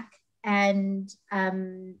came back and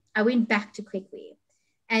I went back to Kwekwe.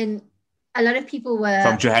 And a lot of people were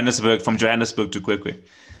from Johannesburg to Kwekwe.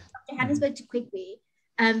 Johannesburg to Kwekwe.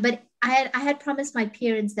 But I had promised my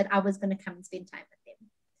parents that I was going to come and spend time with them.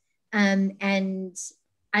 And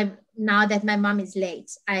now that my mom is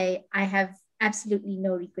late, I have absolutely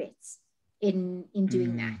no regrets in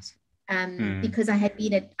doing that. Because I had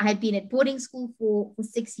been at boarding school for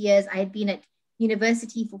 6 years. I had been at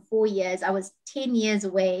university for 4 years. I was 10 years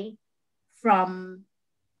away from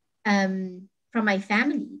my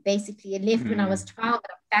family, basically. I left when I was 12, and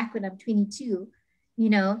I'm back when I'm 22, you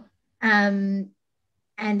know. And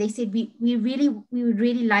they said, we would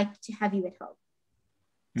really like to have you at home.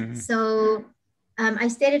 So I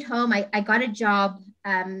stayed at home. I got a job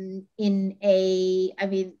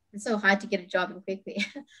it's so hard to get a job in Kwekwe.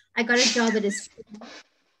 I got a job at a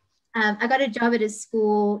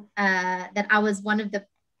school. That I was one of the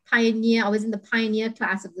I was in the pioneer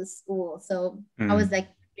class of the school. So I was like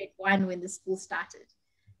grade 1 when the school started.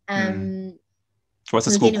 What's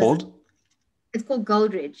the school called? It's called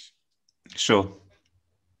Goldridge. Sure.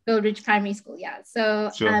 Goldridge Primary School, yeah.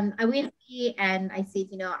 So sure. I went here and I said,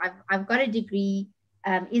 you know, I've got a degree.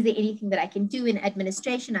 Is there anything that I can do in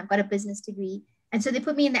administration? I've got a business degree. And so they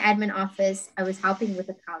put me in the admin office. I was helping with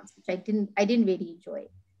accounts, which I didn't really enjoy.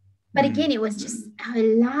 But again, it was just, I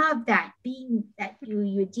love that, being that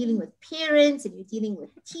you're dealing with parents and you're dealing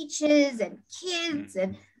with teachers and kids,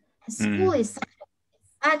 and school is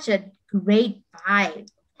such a great vibe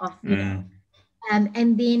of, you know.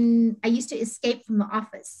 And then I used to escape from the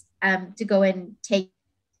office to go and say,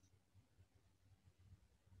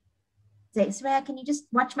 Suraiya, can you just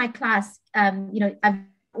watch my class? You know, I've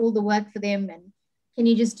all the work for them, and can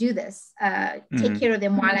you just do this? Take care of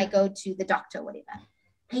them while I go to the doctor or whatever.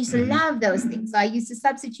 I used to love those things. So I used to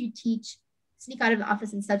substitute teach, sneak out of the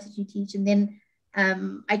office and substitute teach. And then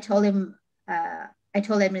I told the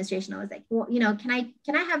administration, I was like, well, you know, can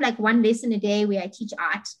I have like one lesson a day where I teach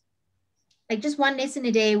art? Like just one lesson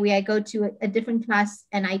a day where I go to a different class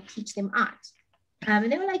and I teach them art. And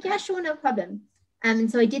they were like, yeah, sure, no problem. And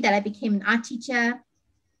so I did that. I became an art teacher.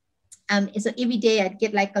 So every day I'd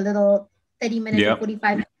get like a little 30-minute or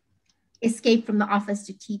 45-minute escape from the office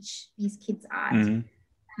to teach these kids art.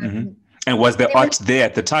 And was there art there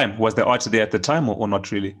at the time? Was there art there at the time or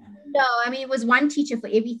not really? No, I mean, it was one teacher for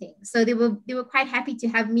everything. So they were quite happy to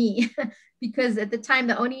have me because at the time,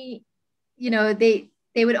 the only, you know, they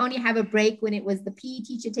would only have a break when it was the PE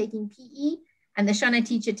teacher taking PE and the Shona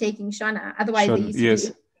teacher taking Shona. Otherwise, they used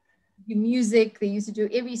to do music. They used to do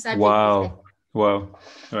every subject. Wow.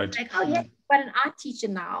 Right. Like, oh yeah, but an art teacher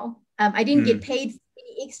now. I didn't get paid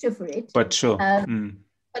any extra for it. But sure.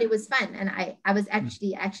 But it was fun, and I was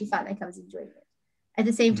actually felt like I was enjoying it. At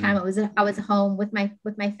the same time, I was home with my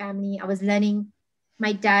family. I was learning.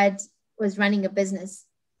 My dad was running a business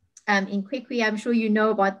in Kwekwe. I'm sure you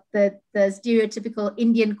know about the stereotypical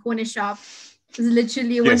Indian corner shop. It was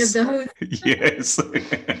literally one of those. Yes.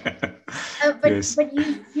 But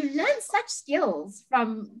you learn such skills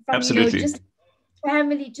from Absolutely. You know, just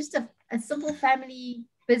family, just a simple family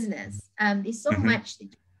business. There's so much that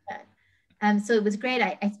you learn. So it was great.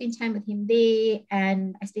 I spent time with him there,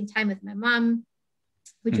 and I spent time with my mom,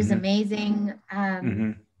 which was amazing.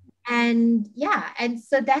 And yeah, and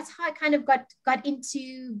so that's how I kind of got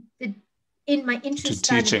into my interest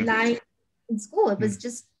started lying in school. It was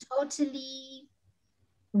just totally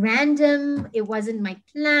random. It wasn't my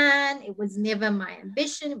plan. It was never my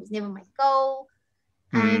ambition. It was never my goal.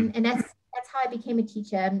 And that's how I became a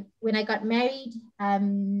teacher. When I got married, I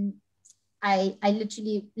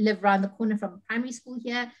literally live around the corner from a primary school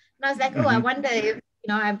here. And I was like, I wonder if, you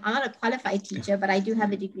know, I'm not a qualified teacher, but I do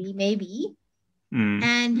have a degree, maybe.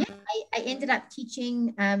 And yeah, I ended up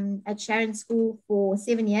teaching at Sharon School for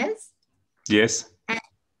 7 years. Yes. And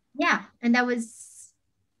that was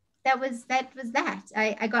that.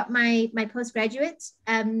 I got my postgraduate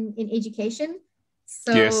in education.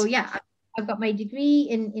 So yeah, I've got my degree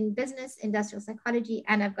in business, industrial psychology,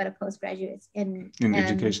 and I've got a postgraduate in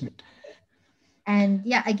education. And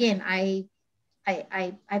yeah, again, I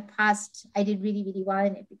passed. I did really, really well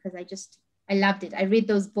in it because I loved it. I read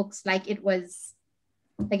those books like it was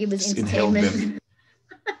entertainment.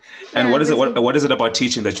 And what is it? What is it about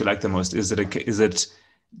teaching that you like the most? Is it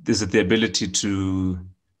the ability to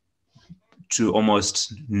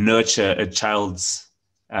almost nurture a child's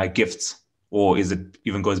gifts, or is it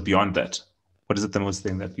even goes beyond that? What is it the most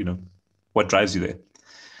thing that, you know, what drives you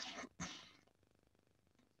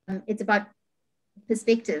there? It's about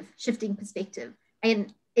shifting perspective.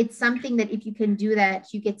 And it's something that if you can do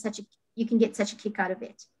that, you can get such a kick out of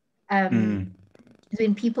it.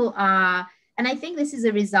 When people are, and I think this is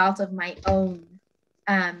a result of my own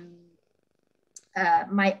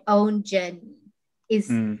my own journey is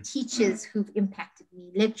teachers who've impacted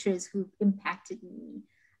me, lecturers who've impacted me.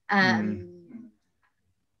 I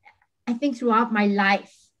think throughout my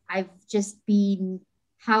life, I've just been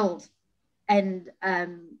held and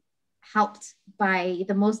helped by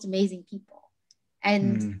the most amazing people.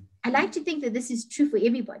 And I like to think that this is true for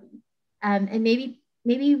everybody. And maybe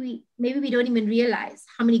we don't even realize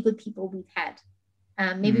how many good people we've had.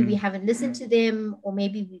 Maybe we haven't listened to them, or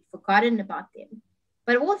maybe we've forgotten about them.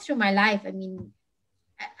 But all through my life, I mean,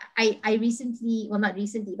 I recently, well, not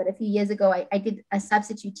recently, but a few years ago, I did a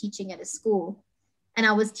substitute teaching at a school, and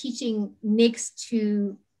I was teaching next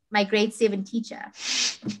to my grade 7 teacher.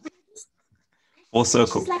 Full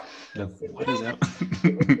circle. Like, what is that?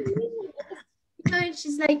 And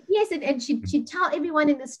she's like, yes, and she'd tell everyone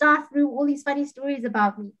in the staff room all these funny stories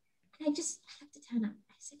about me. And I just had to turn up.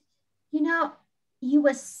 I said, you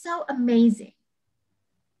were so amazing.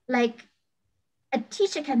 Like, a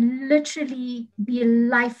teacher can literally be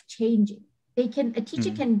life-changing. A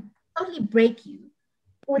teacher can totally break you,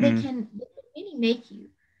 or they can really make you.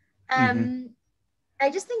 I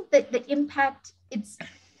just think that the impact, it's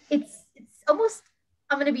almost,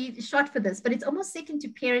 I'm going to be short for this, but it's almost second to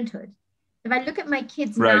parenthood. If I look at my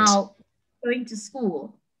kids now going to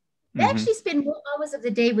school, they actually spend more hours of the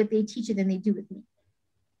day with their teacher than they do with me.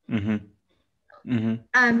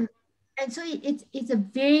 And so it's a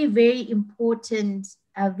very, very important,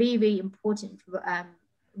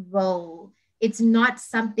 role. It's not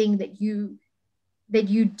something that you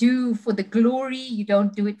do for the glory. You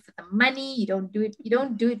don't do it for the money. You don't do it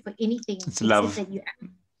for anything. It's love. That you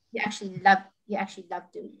actually love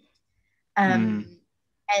doing it.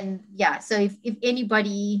 And yeah, so if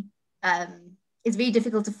anybody, it's very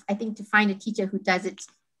difficult to find a teacher who does it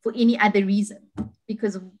for any other reason,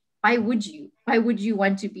 because why would you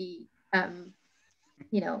want to be,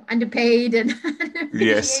 underpaid and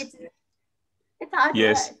yes, it's hard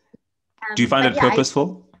work. Do you find it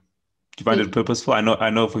purposeful? Do you find it purposeful? I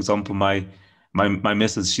know, for example, my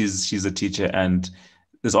missus, she's a teacher, and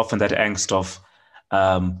there's often that angst of,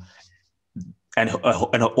 and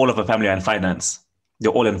all of her family are in finance.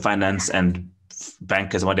 They're all in finance and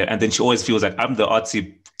bankers and whatever. And then she always feels like I'm the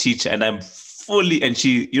artsy teacher, and I'm fully, and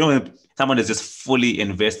she, someone is just fully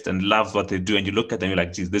invested and loves what they do. And you look at them, you're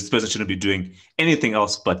like, geez, this person shouldn't be doing anything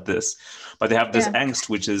else but this. But they have this angst,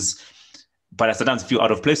 which is, but I sometimes feel out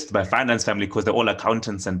of place with my finance family because they're all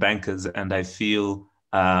accountants and bankers, and I feel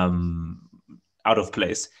out of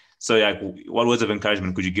place. So what words of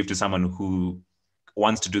encouragement could you give to someone who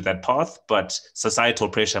wants to do that path, but societal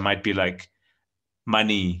pressure might be like,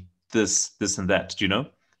 money, this and that,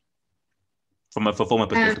 from a former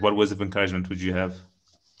perspective, what words of encouragement would you have?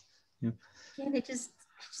 It just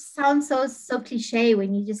sounds so cliche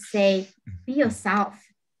when you just say, be yourself.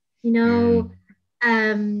 I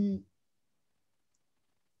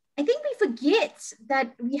think we forget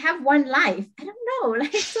that we have one life. I don't know,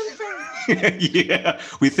 like sometimes. Yeah,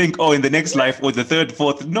 we think, in the next life or the third,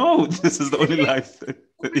 fourth. No, this is the only life.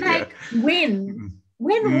 Like when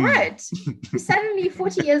what? You're suddenly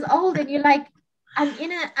 40 years old and you're like, I'm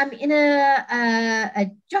in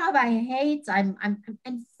a job I hate. And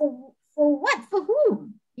for what? For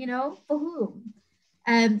whom? For whom?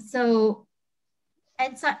 So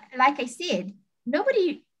like I said,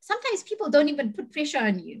 sometimes people don't even put pressure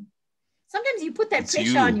on you. Sometimes you put that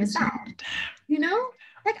pressure on yourself.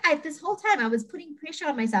 Like this whole time I was putting pressure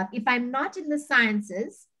on myself. If I'm not in the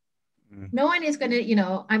sciences, no one is going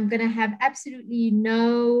to, I'm going to have absolutely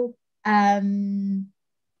no, I'm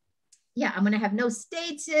going to have no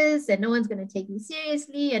status, and no one's going to take me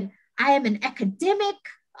seriously. And I am an academic,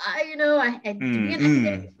 to be an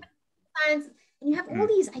academic science. And you have all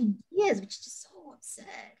these ideas, which is just so absurd.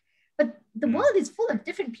 But the world is full of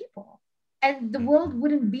different people, and the world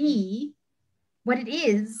wouldn't be what it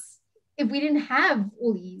is if we didn't have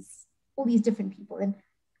all these different people. And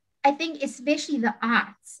I think especially the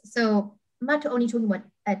arts. So I'm not only talking about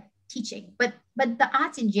teaching, but the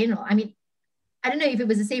arts in general. I mean, I don't know if it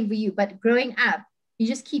was the same for you, but growing up, you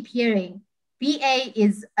just keep hearing BA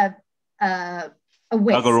is a waste.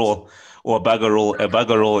 Buggerall, or a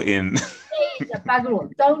buggerall in. BA is a buggerall.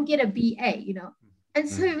 Don't get a BA, And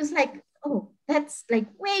so it was like, that's like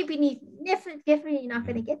way beneath. Definitely you're not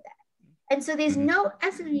going to get that. And so there's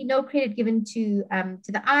absolutely no credit given to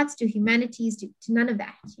the arts, to humanities, to none of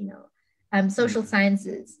that, social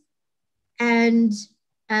sciences. And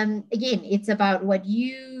again, it's about what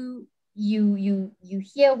you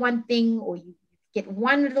hear one thing, or you get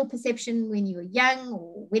one little perception when you were young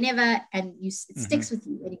or whenever, and it sticks with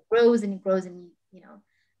you, and it grows and it grows, and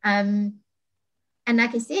and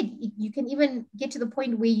like I said, you can even get to the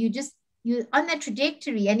point where you just you're on that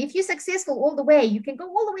trajectory. And if you're successful all the way, you can go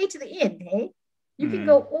all the way to the end, hey? You can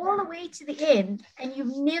go all the way to the end, and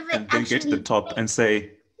you've never and then get to the top and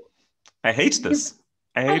say, I hate this.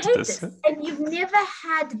 I hate this. And you've never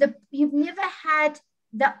had the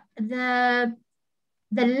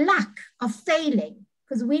luck of failing.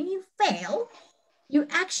 Because when you fail,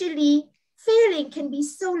 failing can be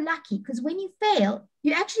so lucky, because when you fail,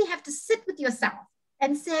 you actually have to sit with yourself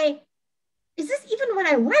and say, is this even what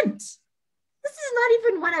I want? This is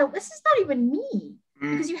not even me.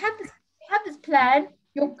 Because you have this plan,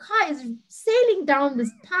 your car is sailing down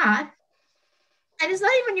this path, and it's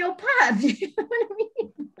not even your path. You know what I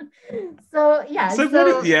mean? So yeah.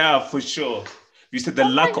 For sure. You said the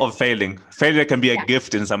luck of failing. Failure can be a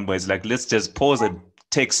gift in some ways. Like, let's just pause and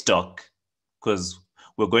take stock, because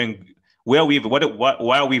we're going. Where are we?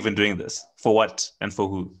 Why are we even doing this? For what and for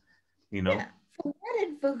who? You know. Yeah. For what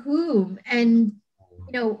and for whom? And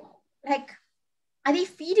like, are they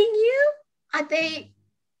feeding you? Are they?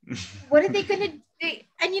 What are they going to do?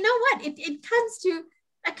 And you know what? It comes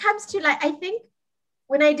to like, I think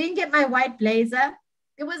when I didn't get my white blazer,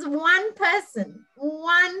 there was one person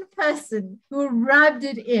who rubbed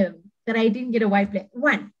it in that I didn't get a white blazer.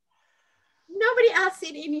 One. Nobody else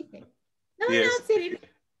said anything. Else said anything.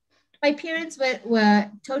 My parents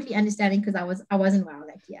were totally understanding, because I wasn't well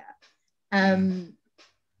that year.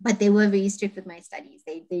 But they were very strict with my studies.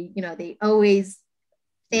 They always,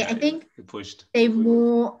 I think they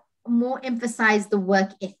more emphasized the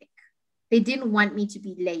work ethic. They didn't want me to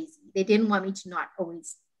be lazy. They didn't want me to not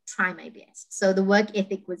always try my best. So the work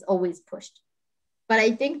ethic was always pushed. But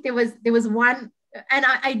I think there was one, and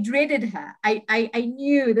I dreaded her. I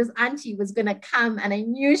knew this auntie was going to come, and I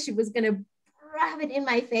knew she was going to rub it in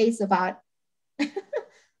my face about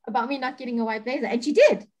me not getting a white blazer. And she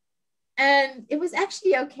did. And it was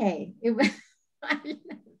actually okay. It was, I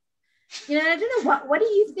don't know. What do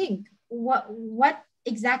you think? What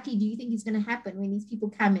exactly do you think is going to happen when these people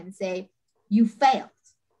come and say, you failed,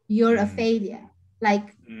 you're a failure?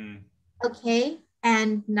 Like, okay,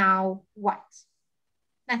 and now what?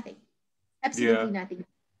 Nothing. Absolutely nothing.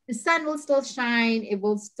 The sun will still shine. It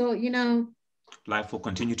will still, life will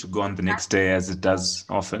continue to go on the next day, as it does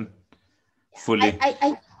often. Fully.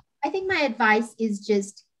 I think my advice is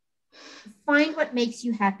just find what makes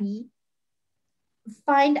you happy.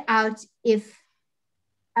 Find out if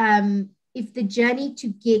the journey to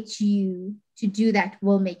get you to do that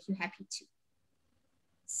will make you happy too.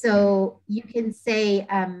 So you can say,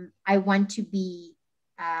 I want to be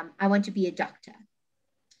a doctor.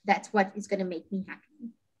 That's what is going to make me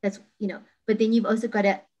happy. That's, but then you've also got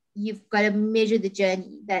to measure the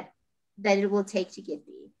journey that it will take to get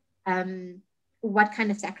there. What kind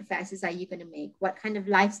of sacrifices are you going to make? What kind of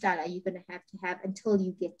lifestyle are you going to have until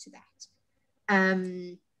you get to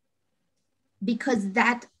that? Because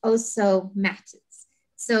that also matters.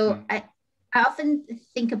 So I often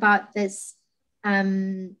think about this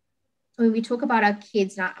when we talk about our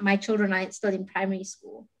kids. Now, my children are still in primary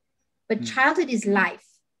school, but childhood is life.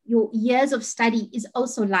 Your years of study is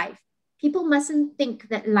also life. People mustn't think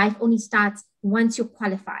that life only starts once you're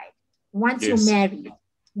qualified, once you're married,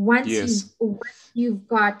 once you've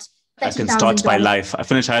got $30,000. I can start my life. I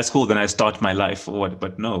finish high school, then I start my life. Or what?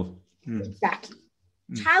 But no. Exactly.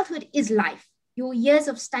 Childhood is life. Your years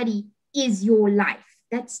of study is your life.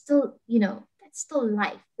 That's still,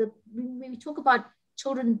 life. When we talk about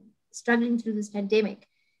children struggling through this pandemic,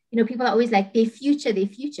 people are always like, their future. And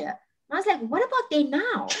I was like, what about they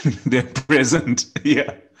now? Their present.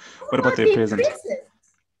 Yeah. What about their present?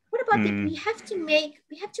 What about them? We have to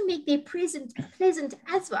make their present pleasant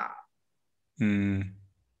as well.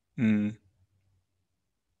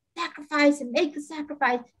 Sacrifice and make the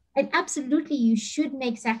sacrifice. And absolutely, you should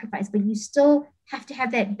make sacrifice, but you still have to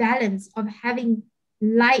have that balance of having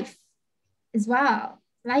life as well.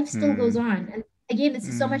 Life still goes on. And again, this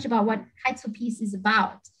is so much about what Kites for Peace is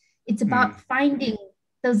about. It's about finding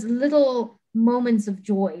those little moments of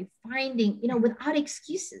joy, finding, without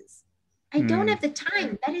excuses. I don't have the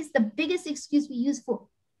time. That is the biggest excuse we use for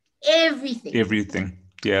everything. Everything.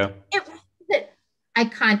 Yeah. I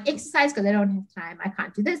can't exercise because I don't have time. I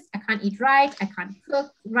can't do this. I can't eat right. I can't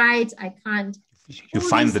cook right. I can't. You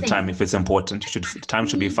find the time if it's important. Time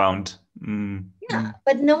should be found. Yeah,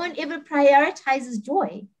 but no one ever prioritizes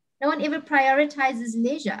joy. No one ever prioritizes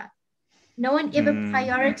leisure. No one ever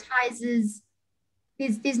prioritizes.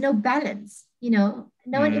 There's no balance. No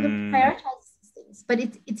one ever prioritizes these things. But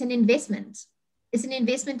it's an investment. It's an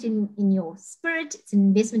investment in your spirit. It's an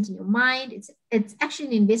investment in your mind. It's actually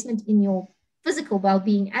an investment in your physical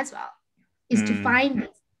well-being as well, is to find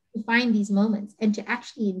these moments and to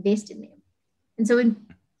actually invest in them. And so when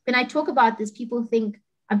when I talk about this, people think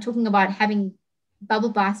I'm talking about having bubble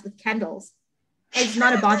baths with candles. It's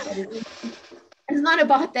not about that at all. It's not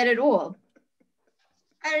about that at all.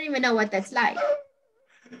 I don't even know what that's like.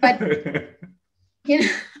 But,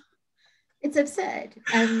 it's absurd.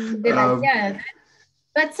 They're like, yeah,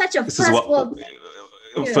 that's such a first world.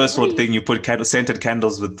 First world thing, you put scented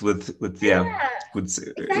candles with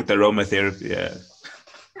aromatherapy. Yeah.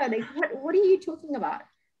 Like, what are you talking about?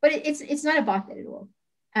 But it's not about that at all.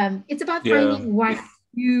 It's about finding what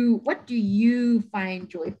do you find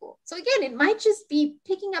joyful. So again, it might just be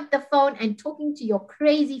picking up the phone and talking to your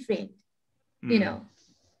crazy friend,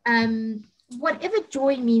 whatever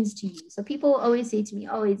joy means to you. So people always say to me,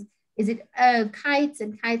 oh, is it kites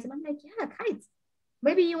and kites? And I'm like, yeah, kites.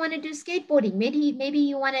 Maybe you want to do skateboarding. Maybe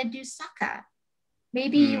you want to do soccer.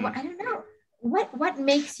 Maybe I don't know. What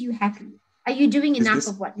makes you happy? Are you doing enough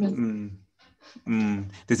of what makes you?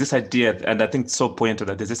 There's this idea, and I think it's so pointed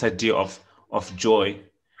that there's this idea of joy,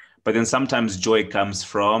 but then sometimes joy comes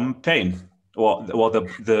from pain, or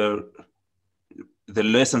the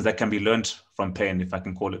lessons that can be learned from pain, if I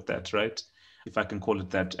can call it that, right? If I can call it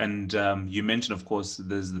that. And you mentioned, of course,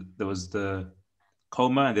 there was the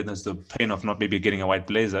coma, and then there's the pain of not maybe getting a white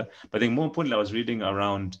blazer. But I think more importantly, I was reading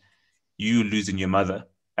around you losing your mother,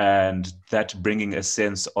 and that bringing a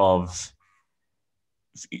sense of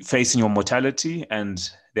facing your mortality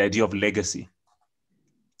and the idea of legacy.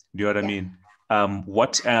 Do you know what I mean? And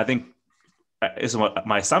I think is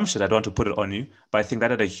my assumption. I don't want to put it on you, but I think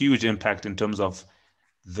that had a huge impact in terms of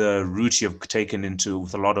the route you've taken into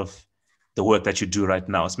with a lot of the work that you do right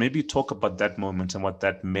now. So maybe talk about that moment and what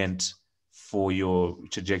that meant for your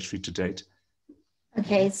trajectory to date.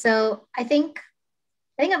 Okay, so I think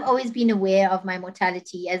I've always been aware of my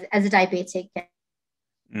mortality as a diabetic.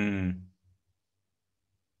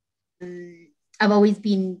 I've always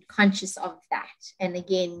been conscious of that. And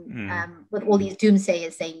again, with all these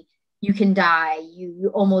doomsayers saying you can die, you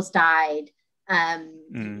almost died,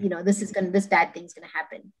 this bad thing's gonna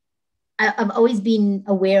happen. I've always been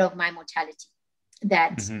aware of my mortality,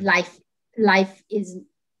 that life is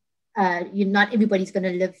not everybody's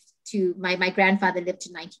gonna live to my grandfather lived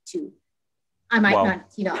to 92. I might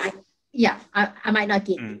not, I might not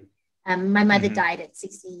get there. My mother died at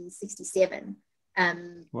 60, 67.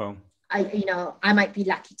 I might be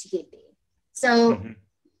lucky to get there. So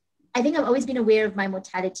I think I've always been aware of my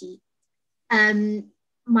mortality.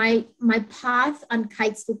 My path on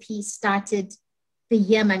Kites for Peace started the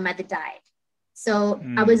year my mother died. So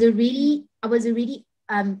I was already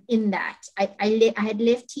in that. I had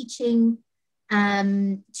left teaching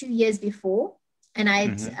 2 years before, and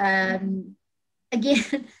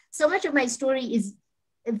again, so much of my story is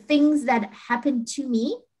things that happened to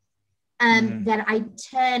me that I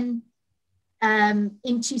turn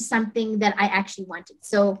into something that I actually wanted.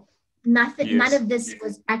 So none of this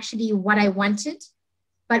was actually what I wanted,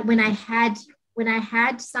 but when I had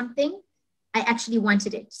something, I actually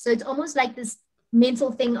wanted it. So it's almost like this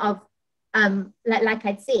mental thing of, like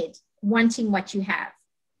I said, wanting what you have.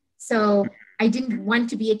 So I didn't want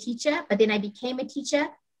to be a teacher, but then I became a teacher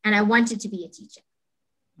and I wanted to be a teacher.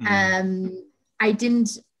 I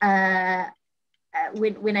didn't,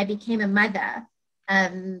 when I became a mother,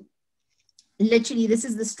 literally, this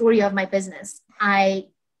is the story of my business. I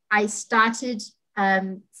started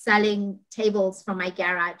selling tables from my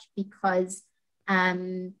garage because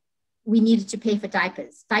we needed to pay for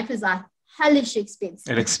diapers. Diapers are hellish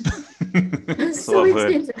expensive. So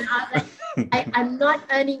expensive. And I was like, I'm not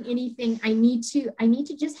earning anything. I need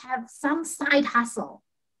to just have some side hustle.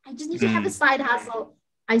 I just need to have a side hustle.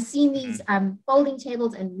 I've seen these folding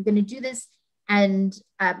tables and we're going to do this. And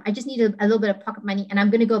I just need a little bit of pocket money and I'm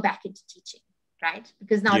going to go back into teaching, right?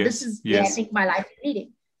 Because now this is where I think my life is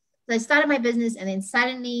leading. So I started my business and then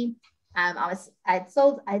suddenly I'd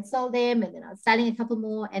sold them and then I was selling a couple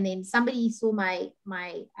more. And then somebody saw my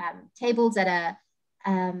tables at a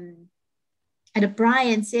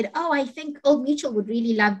braai and said, oh, I think Old Mutual would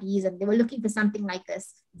really love these. And they were looking for something like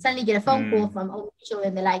this. Suddenly get a phone call from Old Mutual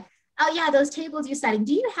and they're like, oh yeah, those tables you're selling.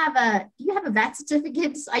 Do you have a VAT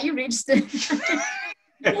certificate? Are you registered?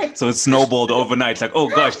 So it snowballed overnight. Like, oh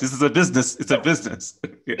gosh, this is a business. It's a business.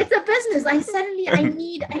 It's a business. I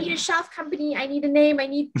need a shelf company. I need a name. I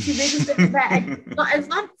need to register for that.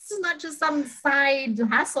 This is not just some side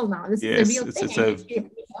hustle now. This is a real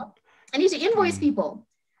thing. I need to invoice people.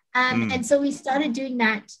 And so we started doing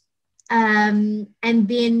that. And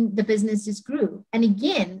then the business just grew. And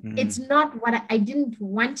again, it's not what I didn't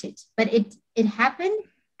want it, but it happened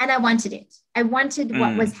and I wanted it. I wanted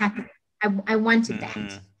what was happening. I wanted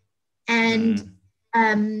that. And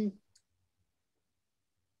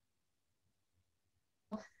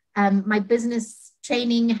My business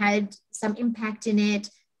training had some impact in it.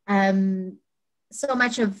 So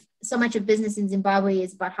much of business in Zimbabwe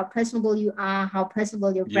is about how personable you are, how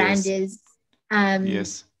personable your brand is.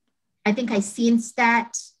 Yes. I think I sensed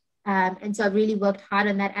that. And so I really worked hard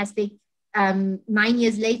on that aspect. 9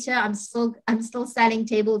 years later, I'm still selling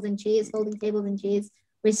tables and chairs, holding tables and chairs.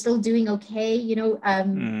 We're still doing okay.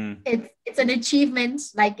 It's an achievement.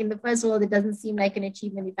 Like in the first world, it doesn't seem like an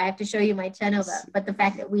achievement if I have to show you my turnover, but the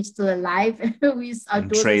fact that we're still alive, our doors are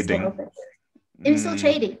still open. We're still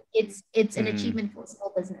trading. It's an achievement for a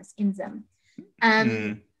small business in Zim.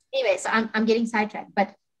 Anyway, so I'm getting sidetracked,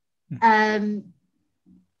 but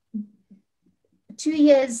 2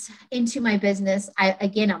 years into my business, I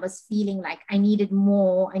was feeling like I needed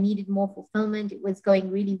more fulfillment. It was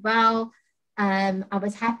going really well. I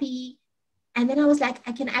was happy. And then I was like,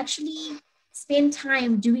 I can actually spend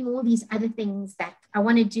time doing all these other things that I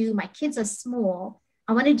want to do. My kids are small.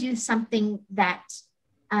 I want to do something that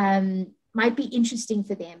might be interesting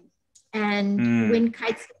for them. And when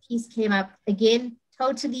Kites for Peace came up, again,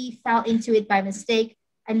 totally fell into it by mistake.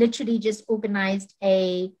 I literally just organized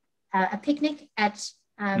a picnic at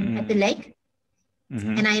the lake.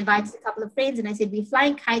 And I invited a couple of friends and I said, we're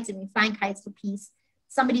flying kites and we're flying kites for peace.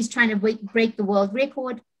 Somebody's trying to break the world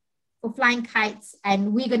record for flying kites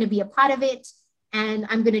and we're going to be a part of it. And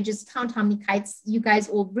I'm going to just count how many kites you guys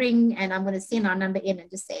all bring. And I'm going to send our number in and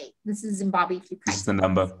just say, this is Zimbabwe. If you kites. This is the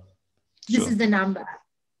number. This is the number.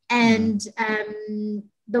 And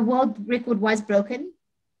the world record was broken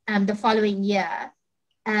the following year.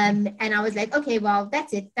 And I was like, okay, well,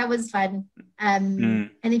 that's it. That was fun.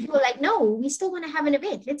 And then people were like, no, we still want to have an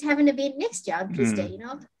event. Let's have an event next year on Peace Day,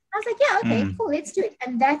 I was like, yeah, okay, cool, let's do it.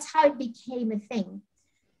 And that's how it became a thing.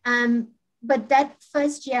 But that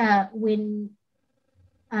first year when,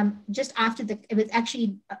 just after it was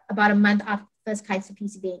actually about a month after the first Kites for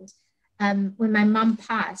Peace event, when my mom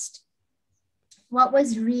passed, what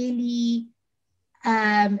was really,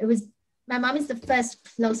 my mom is the first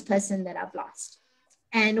close person that I've lost.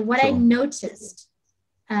 And what I noticed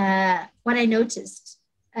at,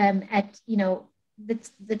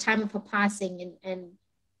 the time of her passing and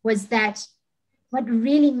was that what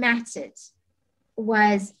really mattered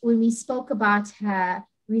was when we spoke about her,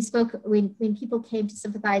 when people came to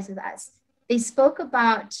sympathize with us, they spoke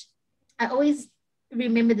about, I always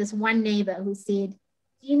remember this one neighbor who said,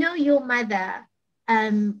 your mother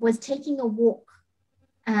was taking a walk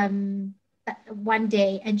one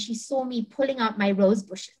day and she saw me pulling out my rose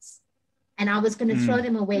bushes and I was going to throw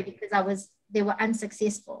them away because they were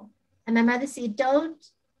unsuccessful. And my mother said, don't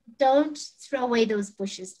throw away those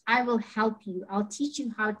bushes. I will help you. I'll teach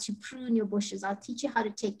you how to prune your bushes. I'll teach you how to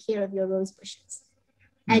take care of your rose bushes.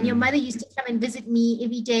 And your mother used to come and visit me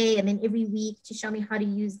every day and then every week to show me how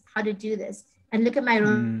to do this and look at my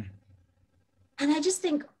rose. And I just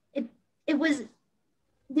think there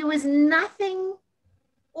was nothing.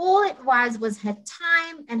 All it was her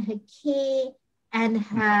time and her care and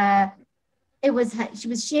she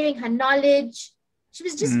was sharing her knowledge. She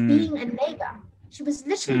was just being a neighbor. She was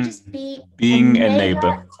literally just being a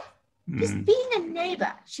neighbor. Just being a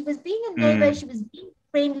neighbor. She was being a neighbor. She was being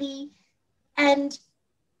friendly. And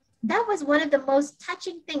that was one of the most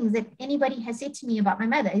touching things that anybody has said to me about my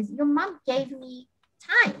mother is your mom gave me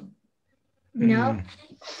time,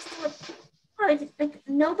 like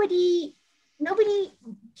nobody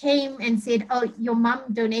came and said, oh, your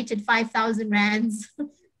mom donated 5,000 rands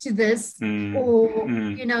to this, or,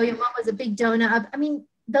 your mom was a big donor. I mean,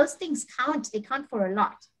 those things count. They count for a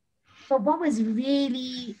lot. But what was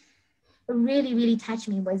really, really, really touched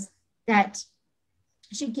me was that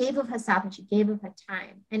she gave of herself and she gave of her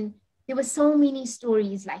time. And there were so many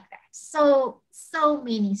stories like that. So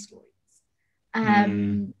many stories.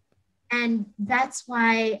 And that's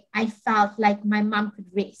why I felt like my mom could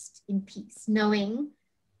rest in peace, knowing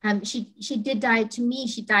she did die. To me,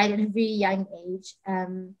 she died at a very young age.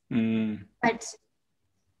 But,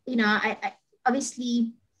 I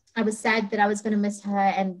obviously, I was sad that I was going to miss her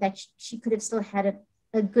and that she could have still had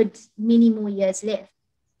a good many more years left.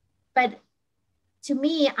 But to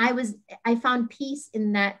me, I found peace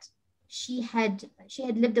in that she had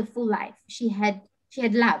lived a full life. She had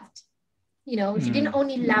loved. She didn't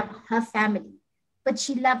only love her family, but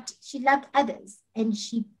she loved others, and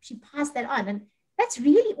she passed that on. And that's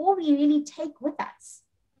really all we really take with us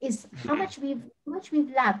is how much we've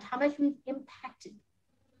loved, how much we've impacted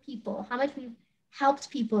people, how much we've helped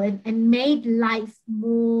people and made life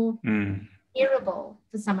more bearable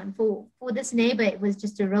for someone. For this neighbor, it was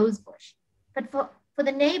just a rose bush, but for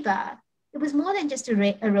the neighbor, it was more than just a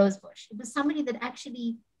rose bush. It was somebody that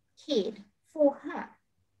actually cared for her.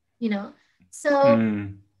 So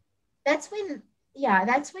that's when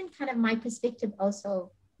kind of my perspective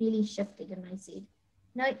also really shifted, and I said,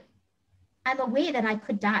 no, I'm aware that I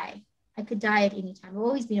could die. I could die at any time. I've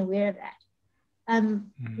always been aware of that.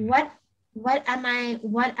 What am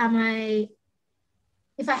I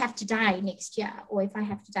if I have to die next year, or if I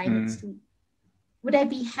have to die next week? Would I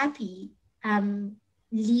be happy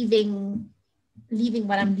leaving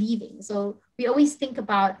what I'm leaving? So we always think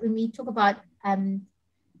about, when we talk about a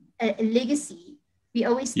legacy, we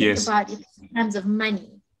always think about it in terms of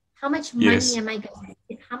money. How much money am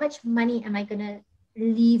I going to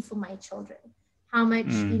leave for my children? How much,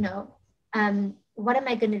 what am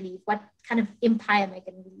I going to leave? What kind of empire am I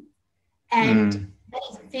going to leave? And that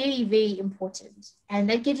is very, very important. And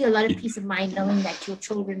that gives you a lot of peace of mind, knowing that your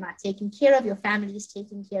children are taken care of, your family is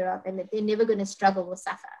taken care of, and that they're never going to struggle or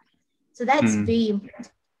suffer. So that's very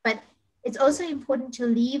important. But it's also important to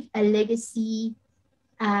leave a legacy,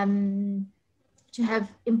 to have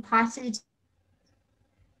imparted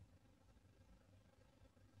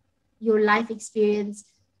your life experience,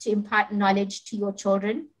 to impart knowledge to your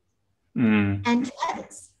children and to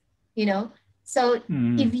others, So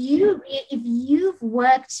if you've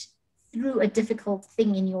worked through a difficult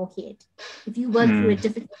thing in your head, if you work through a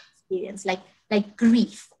difficult experience, like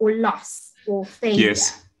grief or loss or failure,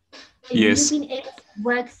 and you've been able to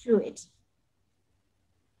work through it,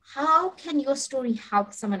 how can your story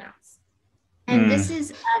help someone else? And this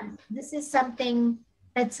is something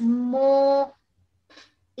that's more,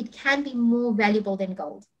 it can be more valuable than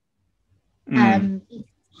gold. It's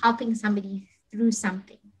helping somebody through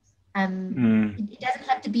something. It doesn't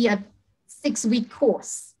have to be a 6-week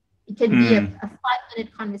course. It can be a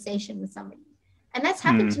 5-minute conversation with somebody. And that's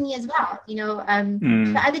happened to me as well.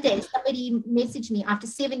 The other day, somebody messaged me after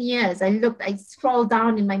 7 years. I scrolled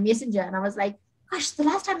down in my messenger and I was like, gosh, the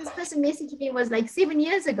last time this person messaged me was like 7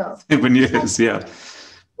 years ago. 7 years, yeah.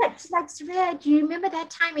 She's like, Suraiya, do you remember that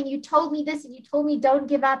time when you told me this and you told me don't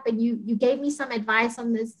give up and you gave me some advice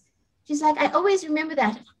on this? She's like, I always remember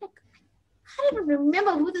that. And I'm like, I can't even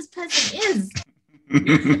remember who this person is.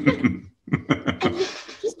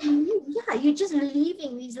 And you're just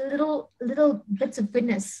leaving these little bits of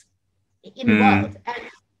goodness in the world.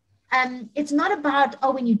 And it's not about,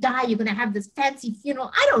 when you die, you're going to have this fancy funeral.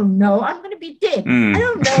 I don't know. I'm going to be dead. I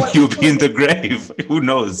don't know. You'll be in the grave. Who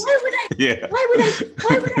knows? Why would I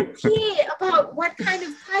care about what kind of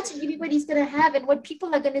party everybody's going to have and what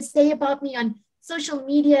people are going to say about me on social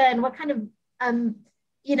media and what kind of,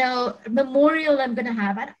 memorial I'm going to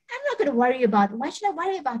have? I'm not going to worry about it. Why should I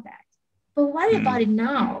worry about that? But worry about it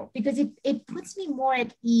now, because it puts me more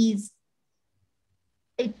at ease.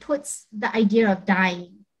 It puts the idea of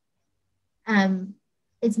dying.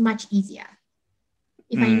 It's much easier.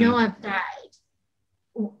 If I know I've died,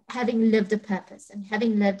 having lived a purpose and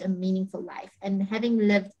having lived a meaningful life and having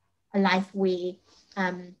lived a life where,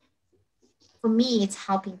 for me, it's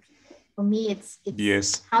helping people. For me, it's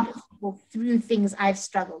helping people through things I've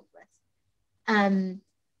struggled with.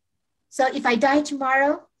 So if I die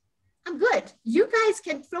tomorrow, I'm good. You guys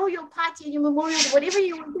can throw your party and your memorial, whatever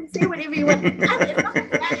you want to say, whatever you want.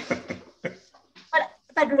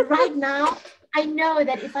 But right now, I know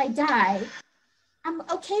that if I die, I'm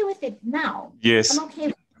okay with it now. Yes. I'm okay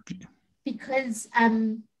with it because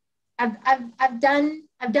I've done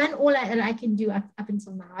all I can do up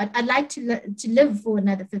until now. I'd like to live for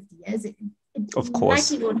another 50 years. Of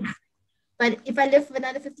course. Likely won't happen. But if I live for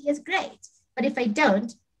another 50 years, great. But if I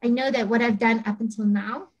don't, I know that what I've done up until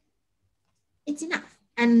now, it's enough.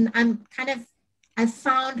 And I've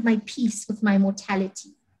found my peace with my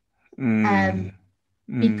mortality.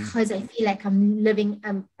 Because I feel like I'm living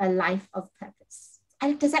a life of purpose.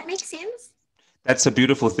 Does that make sense? That's a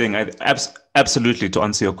beautiful thing. Absolutely, to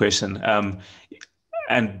answer your question.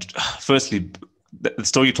 And firstly, the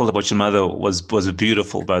story you told about your mother was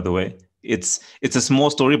beautiful, by the way. It's a small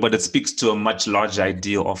story, but it speaks to a much larger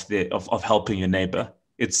idea of helping your neighbor.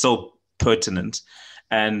 It's so pertinent.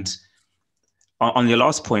 And on your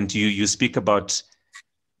last point, you speak about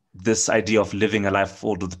this idea of living a life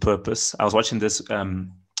filled with purpose. I was watching this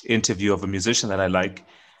interview of a musician that I like,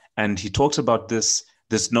 and he talks about this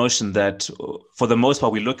notion that for the most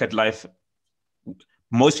part, we look at life,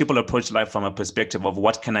 most people approach life from a perspective of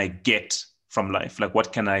what can I get from life? Like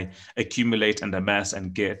what can I accumulate and amass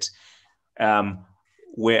and get?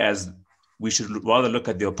 Whereas we should rather look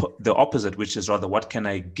at the opposite, which is rather what can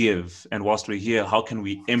I give? And whilst we're here, how can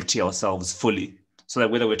we empty ourselves fully? So that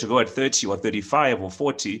whether we're to go at 30 or 35 or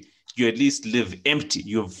 40, you at least live empty.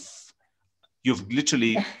 You've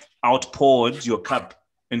literally outpoured your cup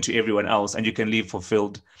into everyone else and you can leave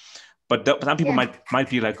fulfilled. But some people might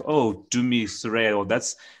be like, oh, Dumi, Suraiya, oh,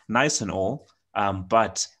 that's nice and all.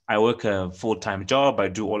 but I work a full-time job. I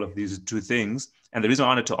do all of these two things. And the reason I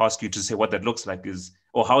wanted to ask you to say what that looks like is,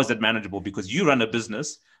 or how is that manageable? Because you run a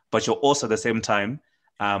business, but you're also at the same time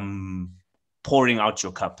pouring out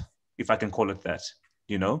your cup, if I can call it that,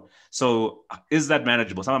 you know? So is that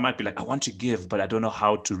manageable? Someone might be like, I want to give, but I don't know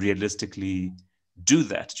how to realistically do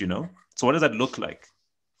that, you know? So what does that look like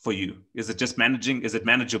for you? Is it just managing? Is it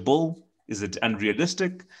manageable? Is it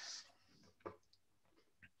unrealistic?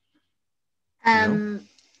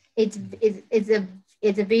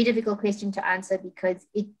 It's a very difficult question to answer because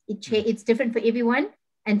it's different for everyone,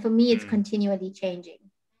 and for me it's continually changing.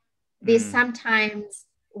 There's sometimes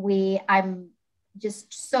where I'm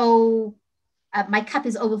just so my cup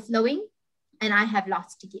is overflowing and I have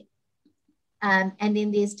lots to give, and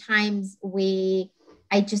then there's times where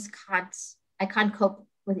I can't cope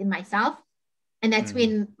within myself, and that's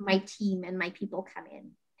when my team and my people come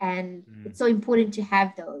in, and it's so important to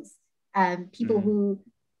have those people who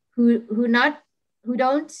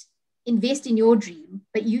don't invest in your dream,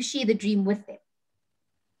 but you share the dream with them.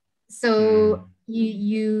 So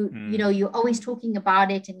you know, you're always talking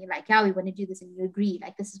about it, and you're like, yeah, we want to do this, and you agree,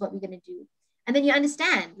 like, this is what we're going to do, and then you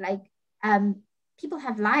understand, like, people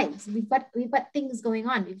have lives. We've got things going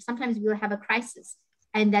on. Sometimes we'll have a crisis,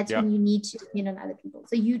 and that's when you need to depend on other people.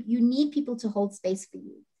 So you need people to hold space for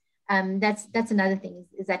you. That's another thing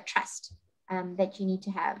is that trust that you need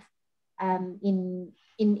to have in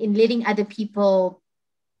letting other people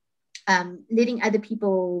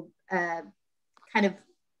kind of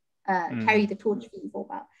carry the torch for you for a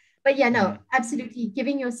while. But yeah, no, absolutely,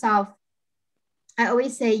 giving yourself. I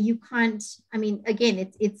always say you can't. I mean,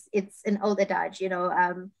 again, it's an old adage, you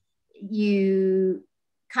know. You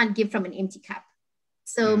can't give from an empty cup.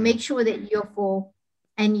 So make sure that you're full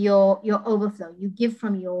and your overflow. You give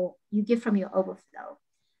from your overflow.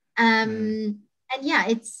 And yeah,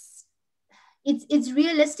 it's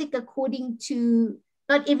realistic according to,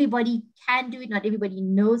 not everybody can do it, not everybody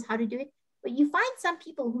knows how to do it, but you find some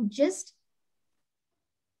people who just,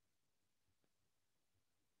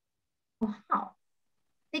 wow,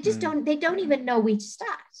 they just don't even know where to start.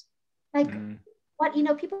 Like, what, you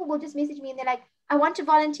know, people will just message me and they're like, I want to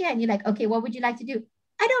volunteer. And you're like, okay, what would you like to do?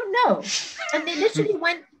 I don't know. And they literally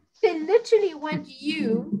want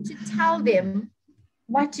you to tell them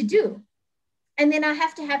what to do. And then I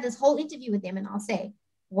have to have this whole interview with them, and I'll say,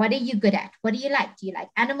 what are you good at? What do you like? Do you like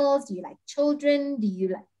animals? Do you like children?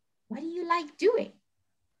 What do you like doing?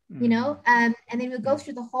 You know? And then we'll go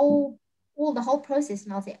through the whole process,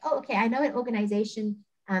 and I'll say, oh, okay, I know an organization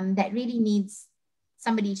that really needs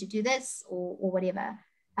somebody to do this or whatever.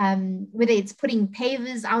 Whether it's putting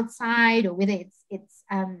pavers outside, or whether it's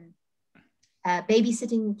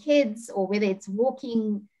babysitting kids, or whether it's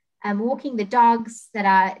walking the dogs that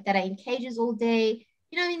are in cages all day.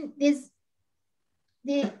 You know, I mean,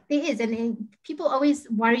 there is, and people always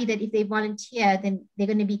worry that if they volunteer, then they're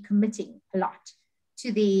going to be committing a lot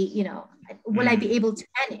to the, you know, will I be able to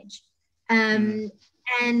manage? And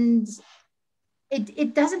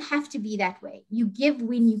it doesn't have to be that way. You give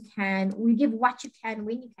when you can. We give what you can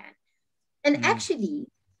when you can. And actually,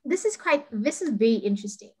 this is very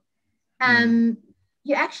interesting. I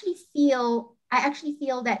actually feel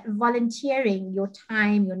that volunteering your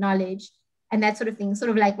time, your knowledge, and that sort of thing, sort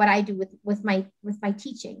of like what I do with my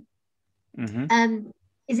teaching,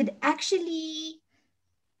 is it actually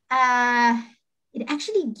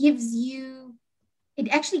gives you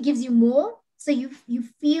more. So you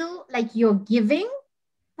feel like you're giving,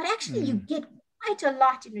 but actually you get quite a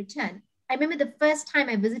lot in return. I remember the first time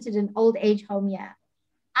I visited an old age home here,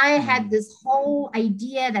 I had this whole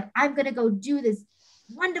idea that I'm going to go do this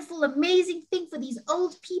wonderful, amazing thing for these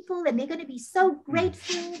old people, and they're going to be so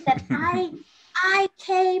grateful that I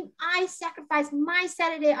sacrificed my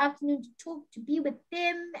Saturday afternoon to be with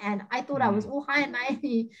them, and I thought I was all high and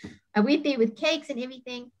mighty. I went there with cakes and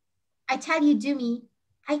everything. I tell you, Dumi,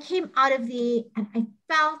 I came out of there and I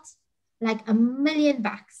felt like $1 million.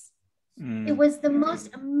 It was the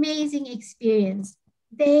most amazing experience.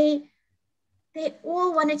 They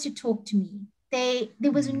all wanted to talk to me.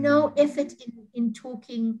 There was no effort in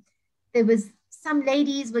talking. There was, some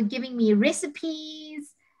ladies were giving me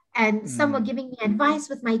recipes, and some were giving me advice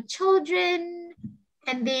with my children.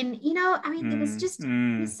 And then, you know, I mean, it was just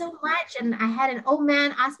it was so much. And I had an old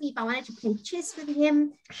man ask me if I wanted to play chess with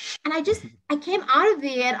him. And I came out of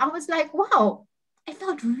there and I was like, wow, I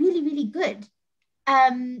felt really, really good.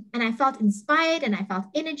 And I felt inspired and I felt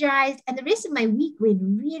energized. And the rest of my week went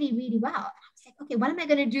really, really well. And I was like, okay, what am I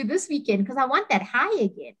going to do this weekend? Because I want that high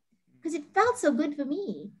again. Because it felt so good for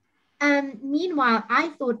me. Meanwhile, I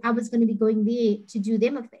thought I was going to be going there to do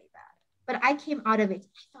them a favor. But I came out of it,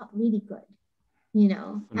 I felt really good. you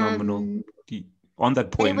know. Phenomenal. On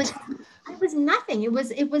that point, it was nothing. It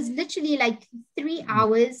was literally like 3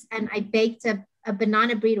 hours, and I baked a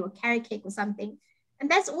banana bread or a carrot cake or something, and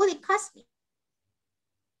that's all it cost me.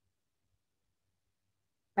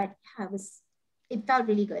 But yeah, it felt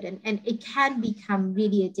really good, and it can become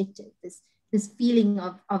really addictive. This feeling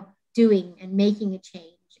of doing and making a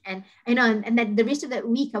change. And I know, and then the rest of that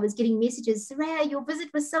week I was getting messages, Suraiya, your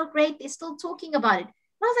visit was so great. They're still talking about it.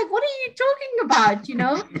 And I was like, what are you talking about? You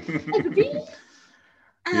know, like really?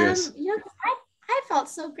 Yes. You know, I felt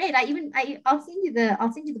so great. I'll send you the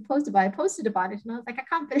post about it. I posted about it, and I was like, I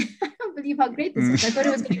can't believe how great this is. I thought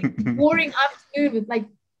it was going to be a boring afternoon with like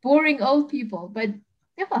boring old people, but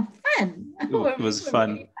they were fun. It was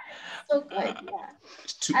fun. So good, yeah.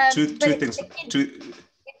 Two things.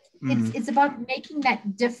 It's about making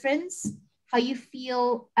that difference. How you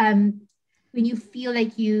feel when you feel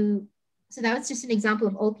like you. So that was just an example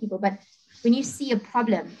of old people, but when you see a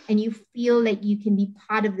problem and you feel like you can be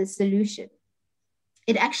part of the solution,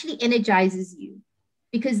 it actually energizes you,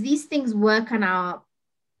 because these things work on our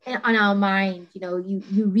mind. You know,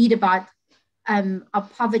 you read about our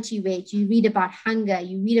poverty rate, you read about hunger,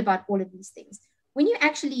 you read about all of these things. When you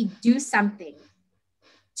actually do something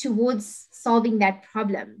towards solving that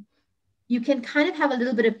problem, you can kind of have a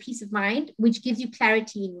little bit of peace of mind, which gives you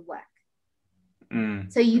clarity in your work.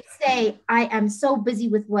 So you say, I am so busy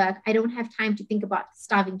with work, I don't have time to think about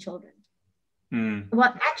starving children.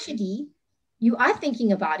 Well, actually, you are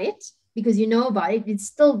thinking about it because you know about it. It's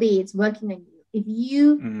still there. It's working on you. If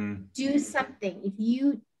you do something, if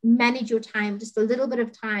you manage your time, just a little bit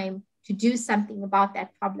of time to do something about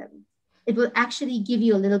that problem, it will actually give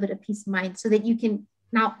you a little bit of peace of mind so that you can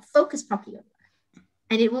now focus properly on work.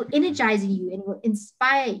 And it will energize you and it will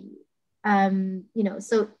inspire you. You know,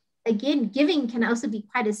 so again, giving can also be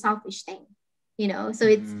quite a selfish thing, you know. So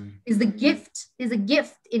there's a gift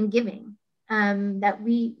in giving that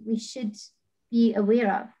we should be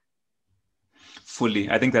aware of.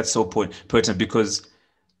 Fully. I think that's so pertinent, because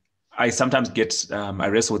I sometimes I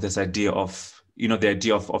wrestle with this idea of, you know, the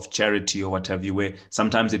idea of charity or what have you, where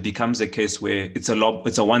sometimes it becomes a case where it's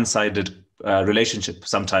a one-sided relationship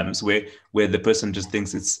sometimes, where the person just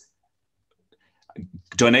thinks it's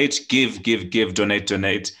donate, give,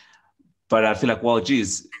 donate. But I feel like, well,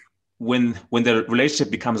 geez, when the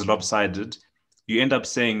relationship becomes lopsided, you end up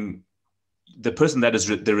saying the person that is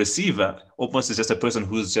the receiver almost is just a person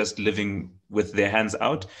who's just living with their hands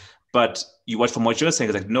out. But from what you're saying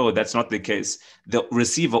is like, no, that's not the case. The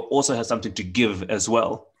receiver also has something to give as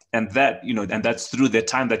well. And that, you know, and that's through the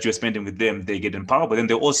time that you're spending with them, they get empowered, but then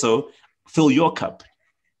they also fill your cup.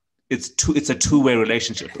 It's a two-way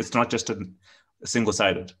relationship. It's not just a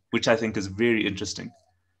single-sided, which I think is very interesting.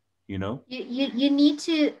 You know, you need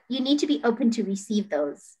to be open to receive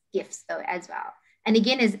those gifts though as well. And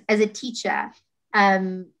again, as a teacher,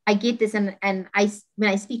 I get this, and when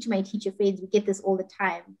I speak to my teacher friends, we get this all the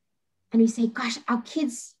time, and we say, "Gosh, our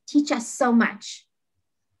kids teach us so much.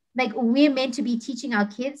 Like we're meant to be teaching our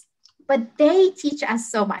kids, but they teach us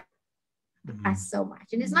so much,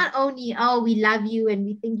 And it's not only, oh, we love you and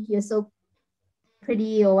we think you're so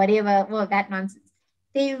pretty or whatever, well, that nonsense.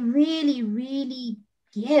 They really, really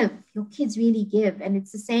give. Your kids really give, and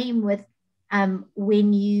it's the same with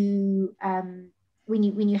when you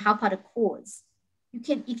help out a cause.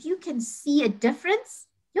 If you can see a difference,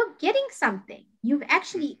 you're getting something. You've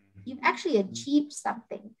actually achieved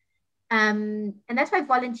something, and that's why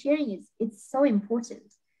volunteering it's so important,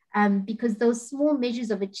 because those small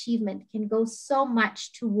measures of achievement can go so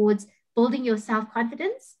much towards building your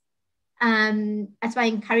self-confidence. That's why I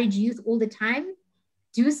encourage youth all the time.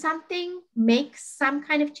 Do something, make some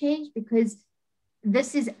kind of change, because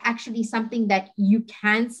this is actually something that you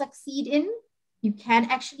can succeed in. You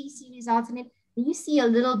can actually see results in it. And you see a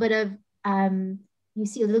little bit of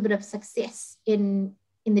success in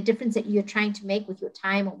the difference that you're trying to make with your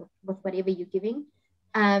time or with whatever you're giving.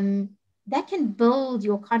 That can build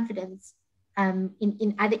your confidence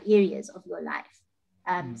in other areas of your life.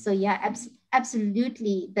 So yeah,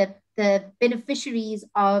 absolutely. The beneficiaries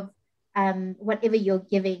of whatever you're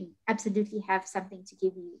giving absolutely have something to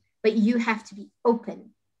give you, but you have to be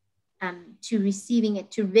open to receiving it,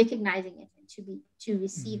 to recognizing it, and to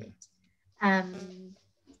receive it. And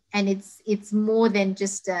it's more than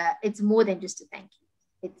just a thank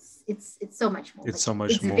you. It's so much more. It's so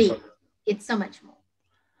much more. Big. It's so much more.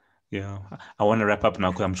 Yeah, I want to wrap up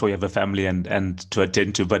now because I'm sure you have a family and to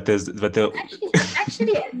attend to. But I'm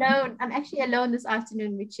actually alone. I'm actually alone this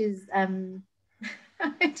afternoon, which is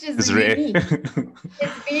it's rare.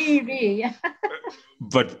 It's very rare. Yeah.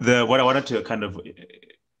 But what I wanted to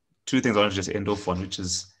two things I want to just end off on, which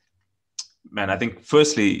is man, I think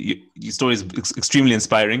firstly, your story is extremely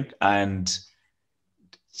inspiring, and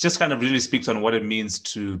just kind of really speaks on what it means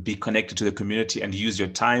to be connected to the community and use your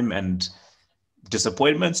time and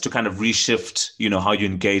disappointments to kind of reshift, how you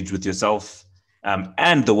engage with yourself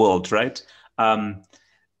and the world, right?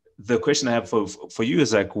 The question I have for you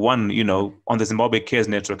is like, one, on the Zimbabwe Cares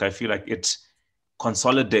Network, I feel like it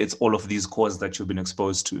consolidates all of these causes that you've been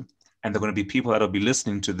exposed to. And there are going to be people that will be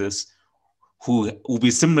listening to this who will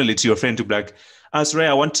be similarly to your friend, to be like, Suraiya,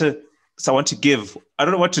 I want to give. I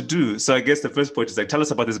don't know what to do. So I guess the first point is like, tell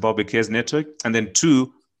us about the Zimbabwe Cares Network. And then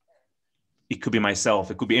two, it could be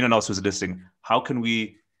myself, it could be anyone else who's listening. How can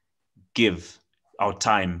we give our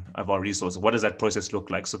time, of our resources? What does that process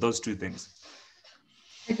look like? So those two things.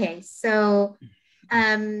 Okay, so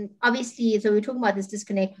obviously, so we were talking about this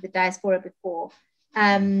disconnect with the diaspora before.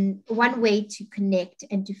 One way to connect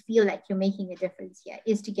and to feel like you're making a difference here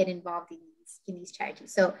is to get involved in these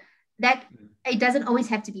charities. So that it doesn't always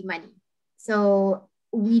have to be money. So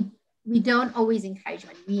we don't always encourage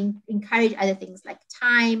money. We encourage other things like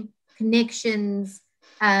time, connections,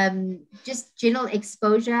 just general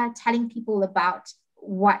exposure, telling people about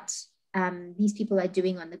what these people are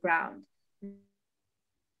doing on the ground.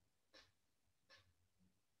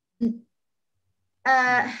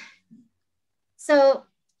 So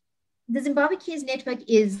the Zimbabwe Cares Network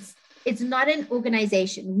it's not an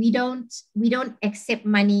organization. We don't accept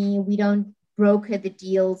money. We don't broker the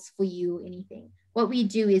deals for you, anything. What we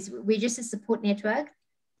do is we're just a support network.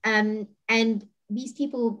 And these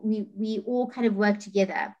people, we all kind of work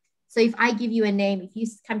together. So if I give you a name, if you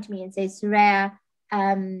come to me and say, Suraiya,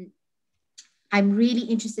 I'm really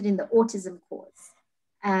interested in the autism cause.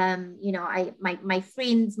 My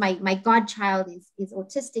friends, my godchild is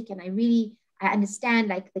autistic, and I understand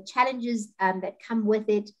like the challenges that come with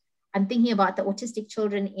it. I'm thinking about the autistic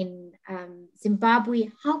children in Zimbabwe.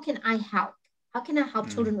 How can I help? How can I help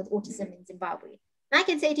children with autism in Zimbabwe? And I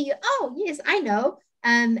can say to you, oh yes, I know.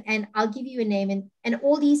 And I'll give you a name, and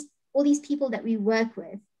all these people that we work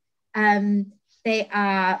with,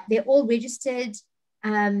 they're all registered.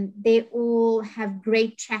 They all have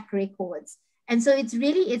great track records. And so it's a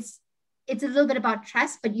little bit about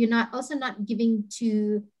trust, but you're not giving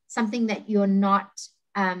to something that you're not,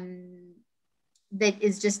 that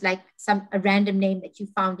is just like a random name that you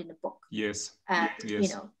found in a book. Yes.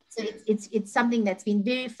 Yes. So it's something that's been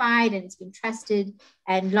verified and it's been trusted,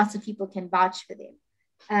 and lots of people can vouch for them.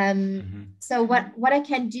 So what I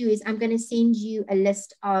can do is I'm going to send you a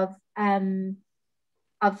list of some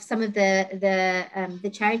of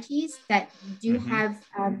the charities that do have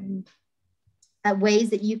ways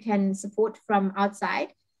that you can support from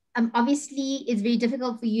outside. Obviously, it's very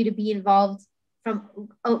difficult for you to be involved from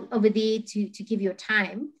over there to give your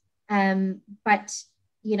time, but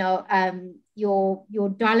your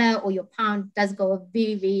dollar or your pound does go a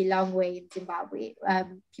very, very long way in Zimbabwe.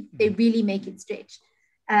 They really make it stretch.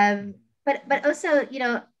 But also,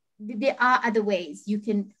 there are other ways. You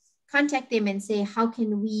can contact them and say, how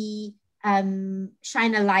can we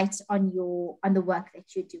shine a light on the work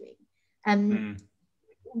that you're doing?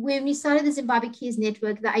 When we started the Zimbabwe Cares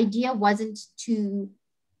Network, the idea wasn't to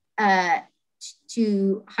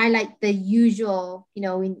highlight the usual,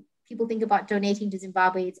 when people think about donating to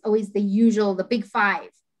Zimbabwe, it's always the usual, the big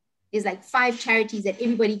five. There's like 5 charities that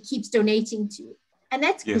everybody keeps donating to. And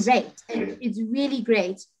that's great. And it's really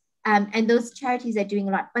great. And those charities are doing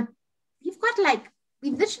a lot. But we've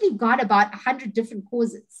literally got about 100 different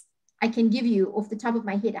causes. I can give you off the top of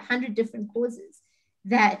my head 100 different causes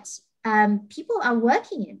that people are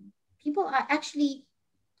working in. People are actually,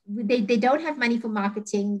 they don't have money for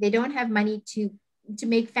marketing. They don't have money to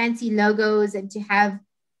make fancy logos and to have,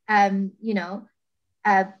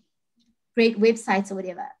 great websites or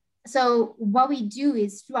whatever. So what we do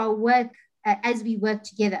is through our work, as we work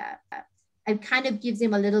together, it kind of gives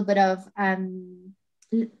them a little bit of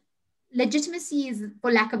legitimacy, is,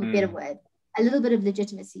 for lack of a better word, a little bit of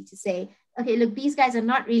legitimacy to say, okay, look, these guys are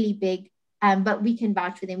not really big, but we can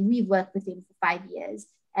vouch for them. We've worked with them for 5 years.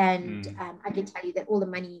 And I can tell you that all the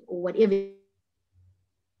money or whatever,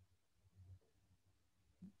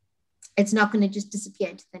 it's not going to just disappear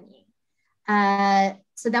into thin air.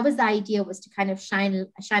 So that was the idea, was to kind of shine a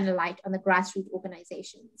light on the grassroots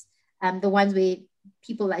organizations, the ones where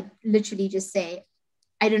people like literally just say,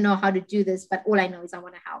 I don't know how to do this, but all I know is I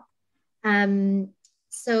want to help.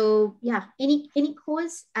 So yeah, any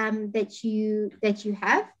cause that you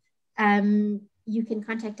have, you can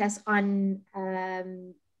contact us on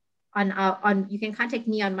you can contact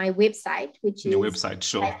me on my website, which is your website,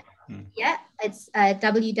 sure. Yeah, it's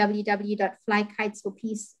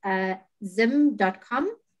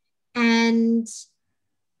www.flykitesforpeacezim.com. And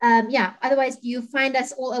otherwise you find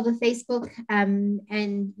us all over Facebook,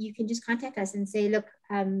 and you can just contact us and say, look,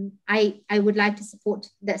 I would like to support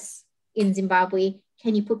this in Zimbabwe.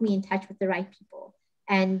 Can you put me in touch with the right people?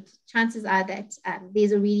 And chances are that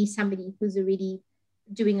there's already somebody who's already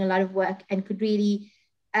doing a lot of work and could really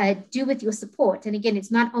do with your support. And again,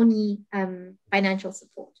 it's not only financial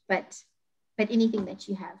support, but anything that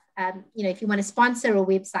you have. If you want to sponsor a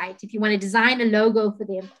website, if you want to design a logo for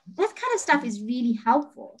them, that kind of stuff is really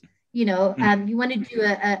helpful. You want to do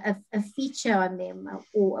a feature on them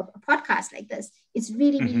or a podcast like this. It's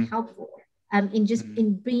really, really helpful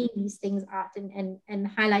in bringing these things out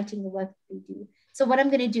and highlighting the work that we do. So what I'm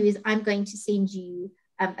going to do is I'm going to send you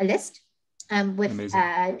a list with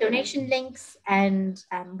donation links and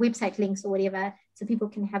website links or whatever, so people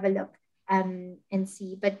can have a look and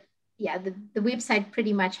see. But yeah, the website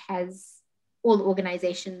pretty much has all the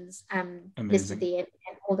organizations listed there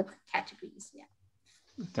and all the categories. Yeah.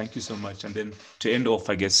 Thank you so much. And then to end off,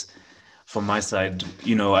 I guess, from my side,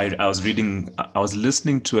 I was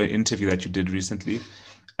listening to an interview that you did recently,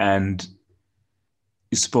 and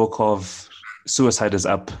you spoke of suicide is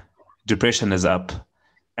up, depression is up,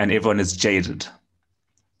 and everyone is jaded.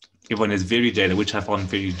 Everyone is very jaded, which I found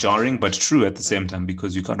very jarring, but true at the same time,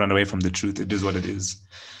 because you can't run away from the truth. It is what it is.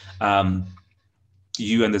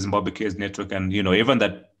 You and the Zimbabwe Cares Network, and everyone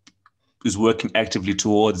that is working actively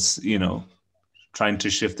towards trying to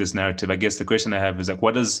shift this narrative. I guess the question I have is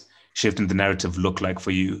what does shifting the narrative look like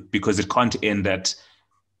for you? Because it can't end at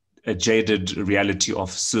a jaded reality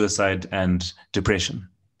of suicide and depression.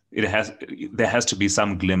 There has to be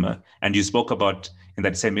some glimmer. And you spoke about in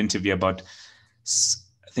that same interview about,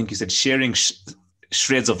 I think you said, sharing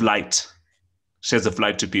shreds of light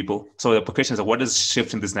to people. So the question is, what does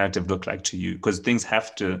shifting this narrative look like to you? Because things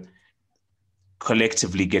have to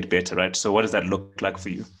collectively get better, right? So what does that look like for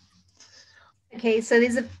you? Okay, so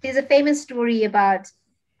there's a famous story about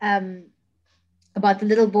the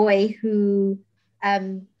little boy who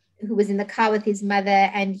was in the car with his mother,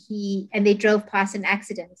 and they drove past an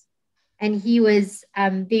accident, and he was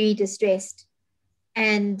very distressed,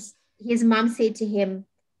 and his mom said to him,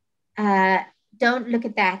 "Don't look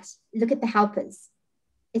at that. Look at the helpers.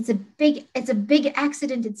 It's a big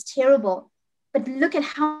accident. It's terrible, but look at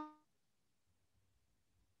how."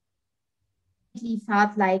 He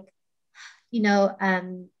felt like,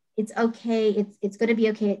 it's okay. It's going to be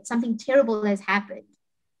okay. Something terrible has happened,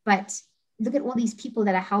 but look at all these people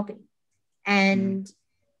that are helping. And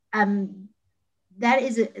that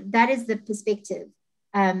is the perspective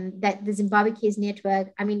that the Zimbabwe Cares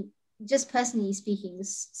Network, just personally speaking,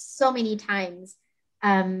 so many times,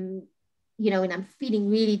 when I'm feeling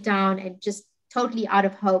really down and just totally out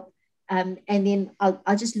of hope, and then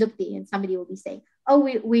I'll just look there and somebody will be saying, "Oh,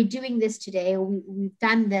 we're doing this today," or we've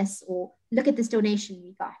done this, or "Look at this donation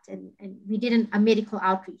we got," and we did a medical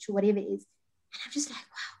outreach or whatever it is. And I'm just like,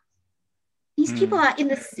 wow, these people are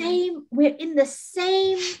we're in the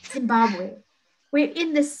same Zimbabwe. We're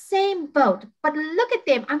in the same boat, but look at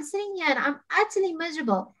them. I'm sitting here and I'm utterly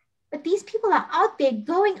miserable. But these people are out there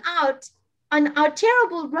going out on our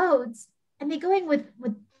terrible roads, and they're going with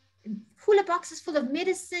cooler boxes full of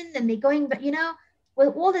medicine, and they're going,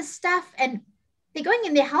 with all this stuff, and they're going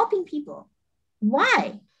and they're helping people.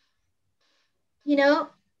 Why? They don't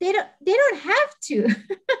have to.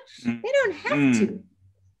 They don't have to,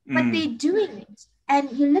 but they're doing it.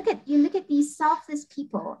 And you look at these selfless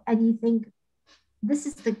people, and you think, this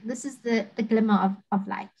is the glimmer of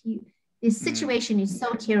light. This situation is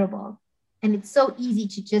so terrible, and it's so easy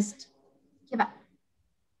to just give up.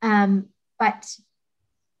 But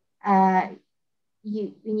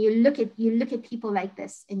when you look at people like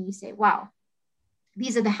this, and you say, wow,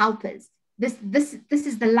 these are the helpers. This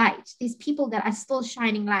is the light. These people that are still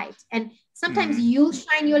shining light. And sometimes you'll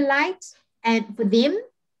shine your light and for them,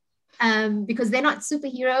 because they're not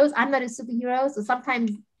superheroes. I'm not a superhero. So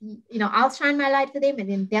sometimes, I'll shine my light for them, and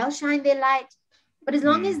then they'll shine their light. But as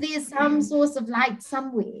long as there's some source of light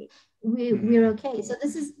somewhere, we're okay. So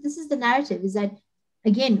this is the narrative, is that,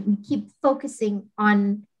 again, we keep focusing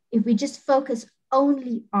on, if we just focus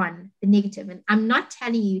only on the negative, and I'm not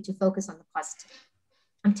telling you to focus on the positive.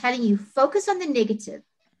 I'm telling you, focus on the negative,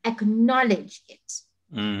 acknowledge it,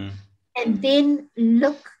 and then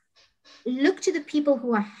look to the people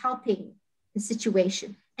who are helping the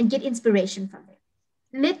situation and get inspiration from them.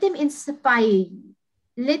 Let them inspire you.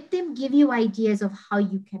 Let them give you ideas of how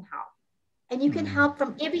you can help. And you can help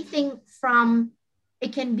from everything from,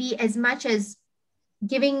 it can be as much as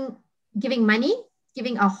giving money,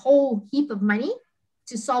 giving a whole heap of money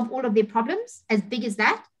to solve all of their problems, as big as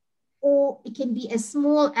that. Or it can be as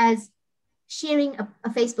small as sharing a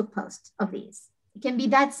Facebook post of theirs It can be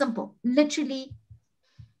that simple. Literally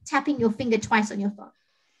tapping your finger twice on your phone.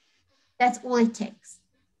 That's all it takes.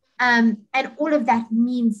 And all of that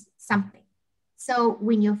means something. So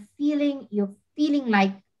when you're feeling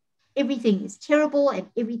like everything is terrible and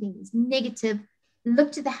everything is negative,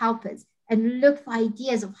 look to the helpers and look for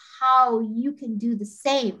ideas of how you can do the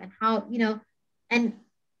same, and how, and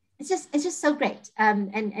it's just so great.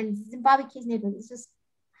 And Zimbabwe Cares Network is just,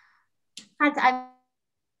 I'm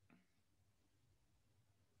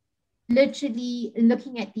literally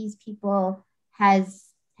looking at these people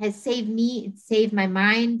has saved me. It saved my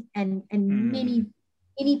mind, and many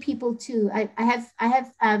people too. I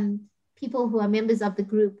have people who are members of the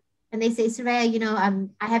group, and they say, Suraiya,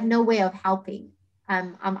 I have no way of helping.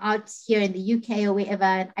 I'm out here in the UK or wherever,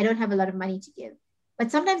 and I don't have a lot of money to give. But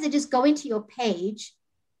sometimes I just go into your page,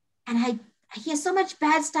 and I hear so much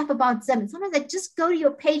bad stuff about Zim. And sometimes I just go to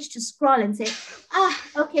your page to scroll and say,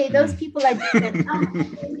 okay, those people are different.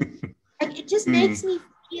 And it just makes me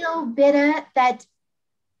feel better that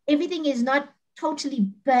everything is not totally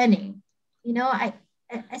burning. I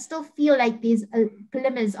still feel like there's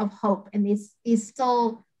glimmers of hope, and there's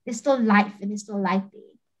still life, and there's still light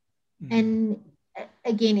there. And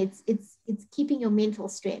again, it's keeping your mental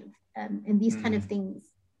strength, and these kind of things.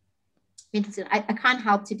 Mental strength. I can't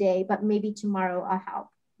help today, but maybe tomorrow I'll help.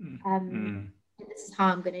 And this is how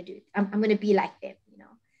I'm going to do it. I'm going to be like them,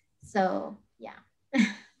 So yeah.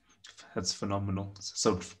 That's phenomenal.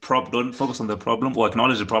 So don't focus on the problem, or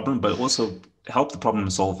acknowledge the problem, but also help the problem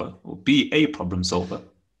solver, or be a problem solver,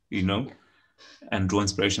 and draw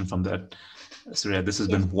inspiration from that. Suraiya, this has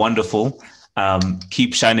been wonderful.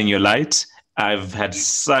 Keep shining your light. I've had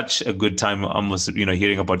such a good time almost,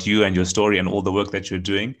 hearing about you and your story and all the work that you're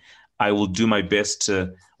doing. I will do my best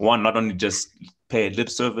to, not only just pay lip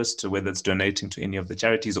service to whether it's donating to any of the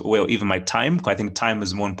charities or even my time, because I think time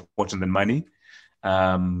is more important than money.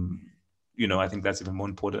 I think that's even more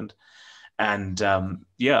important. And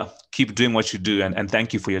keep doing what you do. And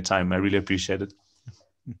thank you for your time. I really appreciate it.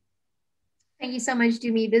 Thank you so much,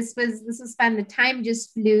 Dumi. This was fun. The time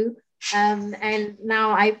just flew. And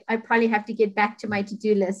now I probably have to get back to my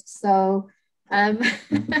to-do list. So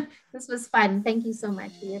this was fun. Thank you so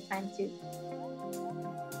much for your time too.